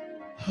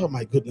 Oh,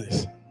 my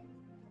goodness.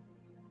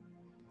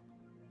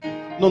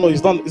 No,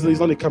 he's not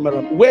the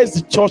camera. Where's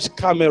the church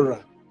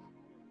camera?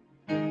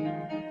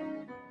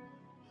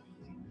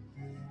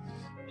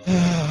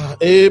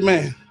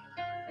 Amen.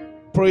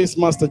 Praise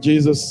Master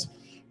Jesus.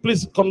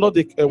 Please come not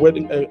the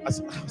wedding. I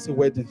say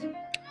wedding.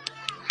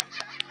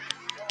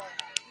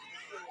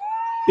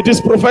 It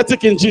is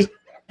prophetic in Jesus.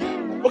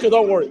 Okay,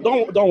 don't worry.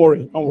 Don't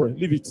worry.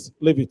 Leave it.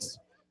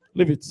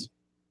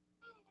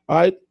 All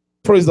right.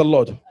 Praise the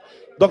Lord.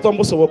 Dr.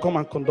 Musa will come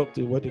and conduct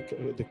the wedding,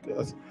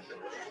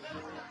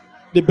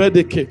 the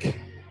birthday cake.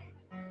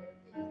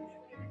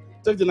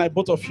 Take the night,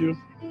 both of you.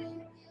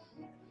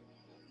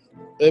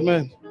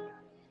 Amen.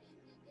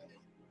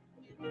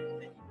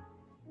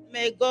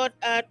 May God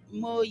add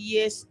more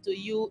years to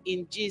you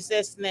in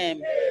Jesus' name.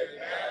 Amen.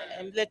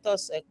 And let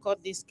us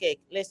cut this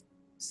cake. Let's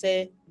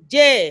say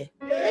J-E-S-U-S.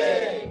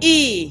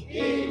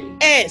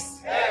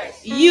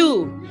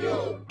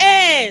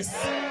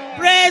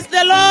 Praise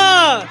the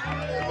Lord.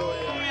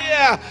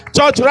 Hallelujah.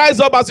 Church, rise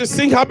up as you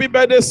sing happy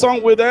birthday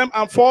song with them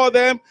and for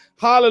them.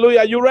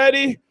 Hallelujah. You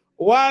ready?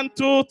 1,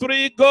 2,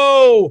 3,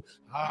 go.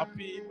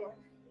 Happy birthday.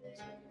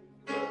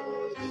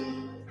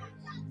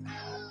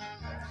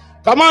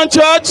 Come on,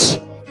 church.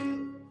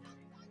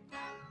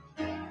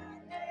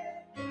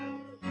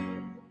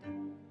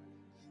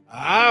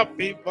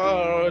 Happy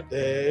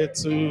birthday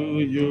to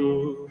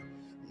you.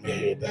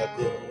 May the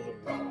good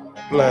Lord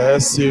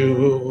bless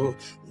you.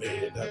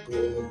 May the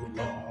good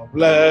Lord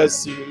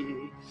bless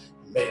you.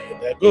 May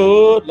the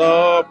good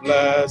Lord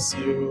bless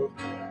you.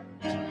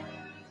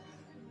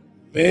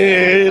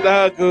 May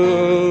the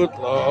good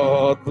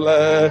Lord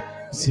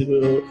bless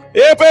you.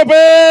 Hey,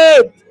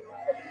 baby!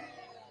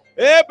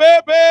 Hey,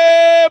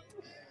 baby!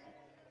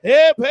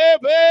 Hey,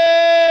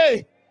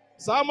 baby!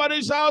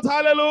 Somebody shout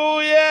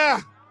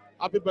hallelujah!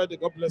 Happy birthday.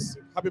 God bless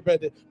you. Happy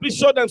birthday. Please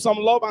show them some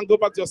love and go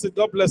back to your seat.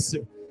 God bless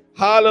you.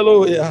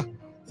 Hallelujah.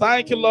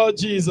 Thank you, Lord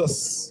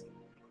Jesus.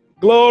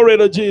 Glory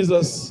to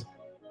Jesus.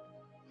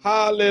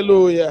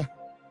 Hallelujah.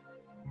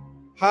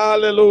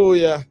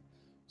 Hallelujah.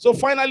 So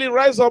finally,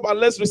 rise up and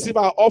let's receive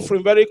our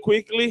offering very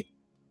quickly.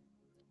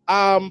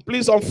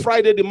 Please, on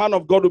Friday, the man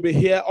of God will be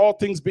here, all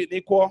things being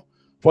equal,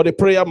 for the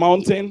prayer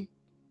mountain.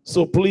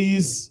 So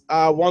please,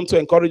 I want to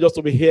encourage us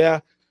to be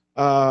here.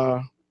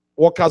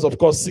 Workers, of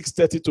course,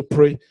 6:30 to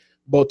pray.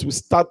 But we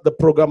start the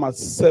program at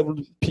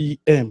 7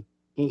 p.m.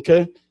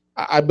 Okay?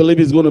 I believe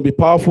it's going to be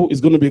powerful.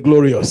 It's going to be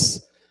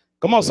glorious.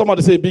 Come on,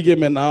 somebody say big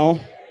amen now.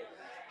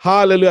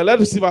 Hallelujah.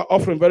 Let's receive our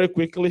offering very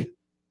quickly.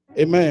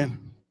 Amen.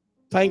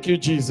 Thank you,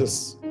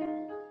 Jesus.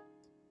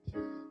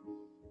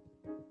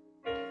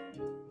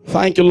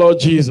 Thank you, Lord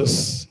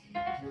Jesus.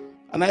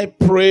 And I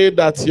pray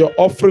that your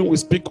offering will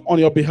speak on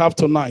your behalf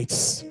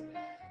tonight.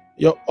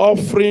 Your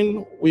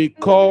offering will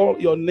call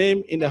your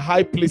name in the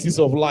high places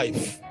of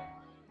life.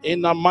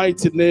 In the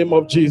mighty name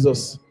of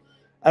Jesus.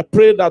 I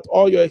pray that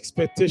all your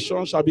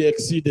expectations shall be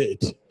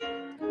exceeded.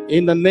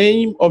 In the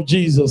name of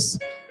Jesus.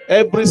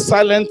 Every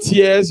silent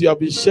tears you have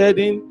been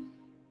shedding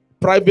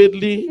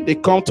privately, they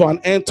come to an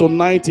end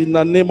tonight in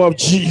the name of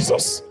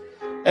Jesus.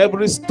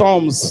 Every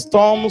storms,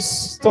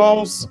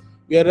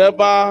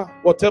 wherever,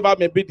 whatever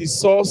may be the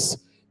source,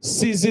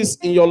 ceases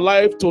in your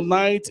life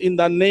tonight in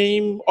the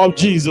name of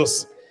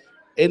Jesus.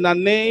 In the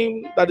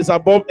name that is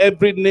above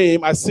every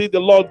name, I see the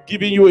Lord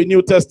giving you a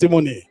new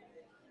testimony.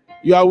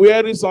 You are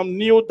wearing some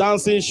new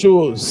dancing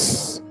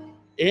shoes.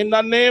 In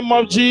the name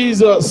of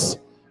Jesus,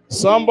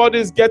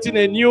 somebody's getting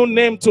a new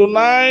name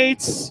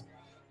tonight.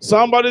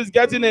 Somebody's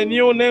getting a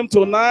new name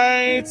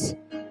tonight.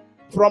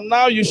 From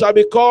now, you shall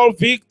be called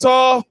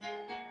Victor.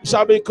 You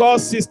shall be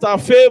called Sister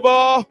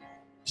Favor.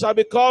 You shall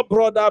be called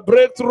Brother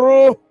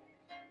Breakthrough.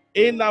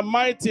 In the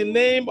mighty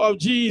name of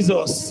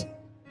Jesus,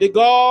 the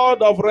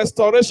God of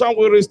restoration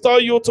will restore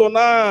you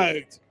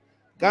tonight.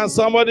 Can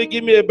somebody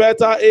give me a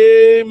better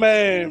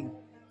amen?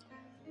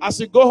 As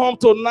you go home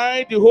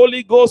tonight, the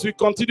Holy Ghost will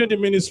continue the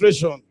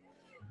ministration.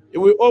 It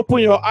will open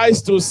your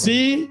eyes to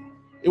see.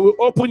 It will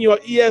open your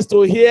ears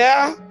to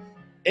hear.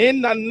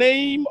 In the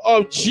name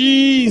of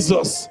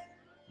Jesus.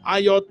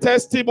 And your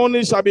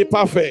testimony shall be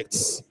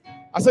perfect.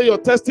 I say your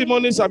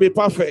testimony shall be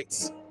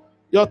perfect.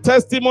 Your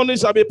testimony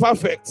shall be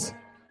perfect.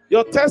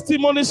 Your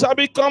testimony shall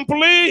be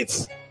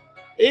complete.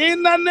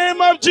 In the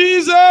name of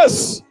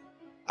Jesus.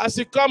 As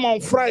you come on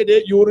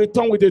Friday, you will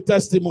return with a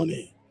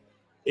testimony.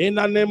 In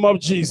the name of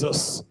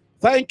Jesus.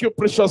 Thank you,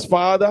 precious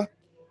Father.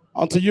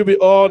 Unto you be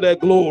all the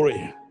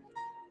glory.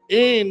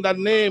 In the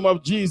name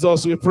of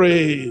Jesus we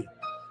pray.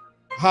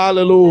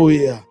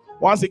 Hallelujah.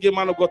 Once again,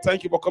 man of God,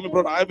 thank you for coming,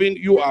 Brother Ivan.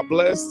 You are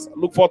blessed.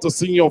 Look forward to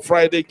seeing you on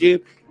Friday again.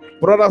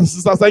 Brothers and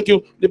sisters, thank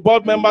you. The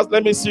board members,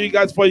 let me see you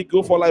guys before you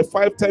go for like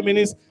 5-10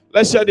 minutes.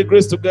 Let's share the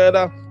grace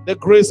together. The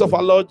grace of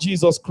our Lord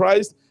Jesus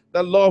Christ,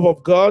 the love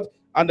of God,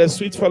 and the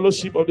sweet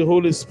fellowship of the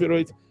Holy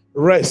Spirit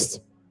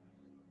rest.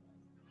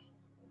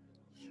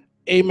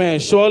 Amen.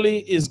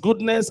 Surely his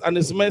goodness and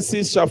his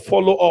mercy shall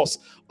follow us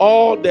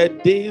all the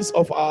days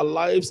of our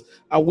lives,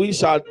 and we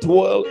shall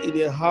dwell in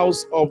the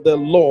house of the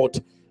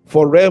Lord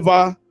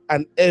forever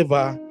and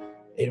ever.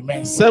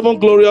 Amen. 7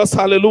 glorious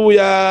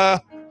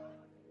hallelujah.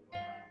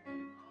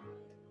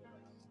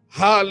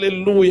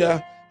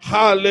 Hallelujah.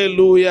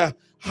 Hallelujah.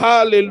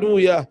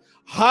 Hallelujah.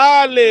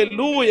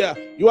 Hallelujah.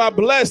 You are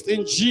blessed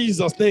in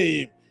Jesus'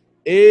 name.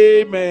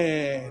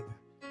 Amen.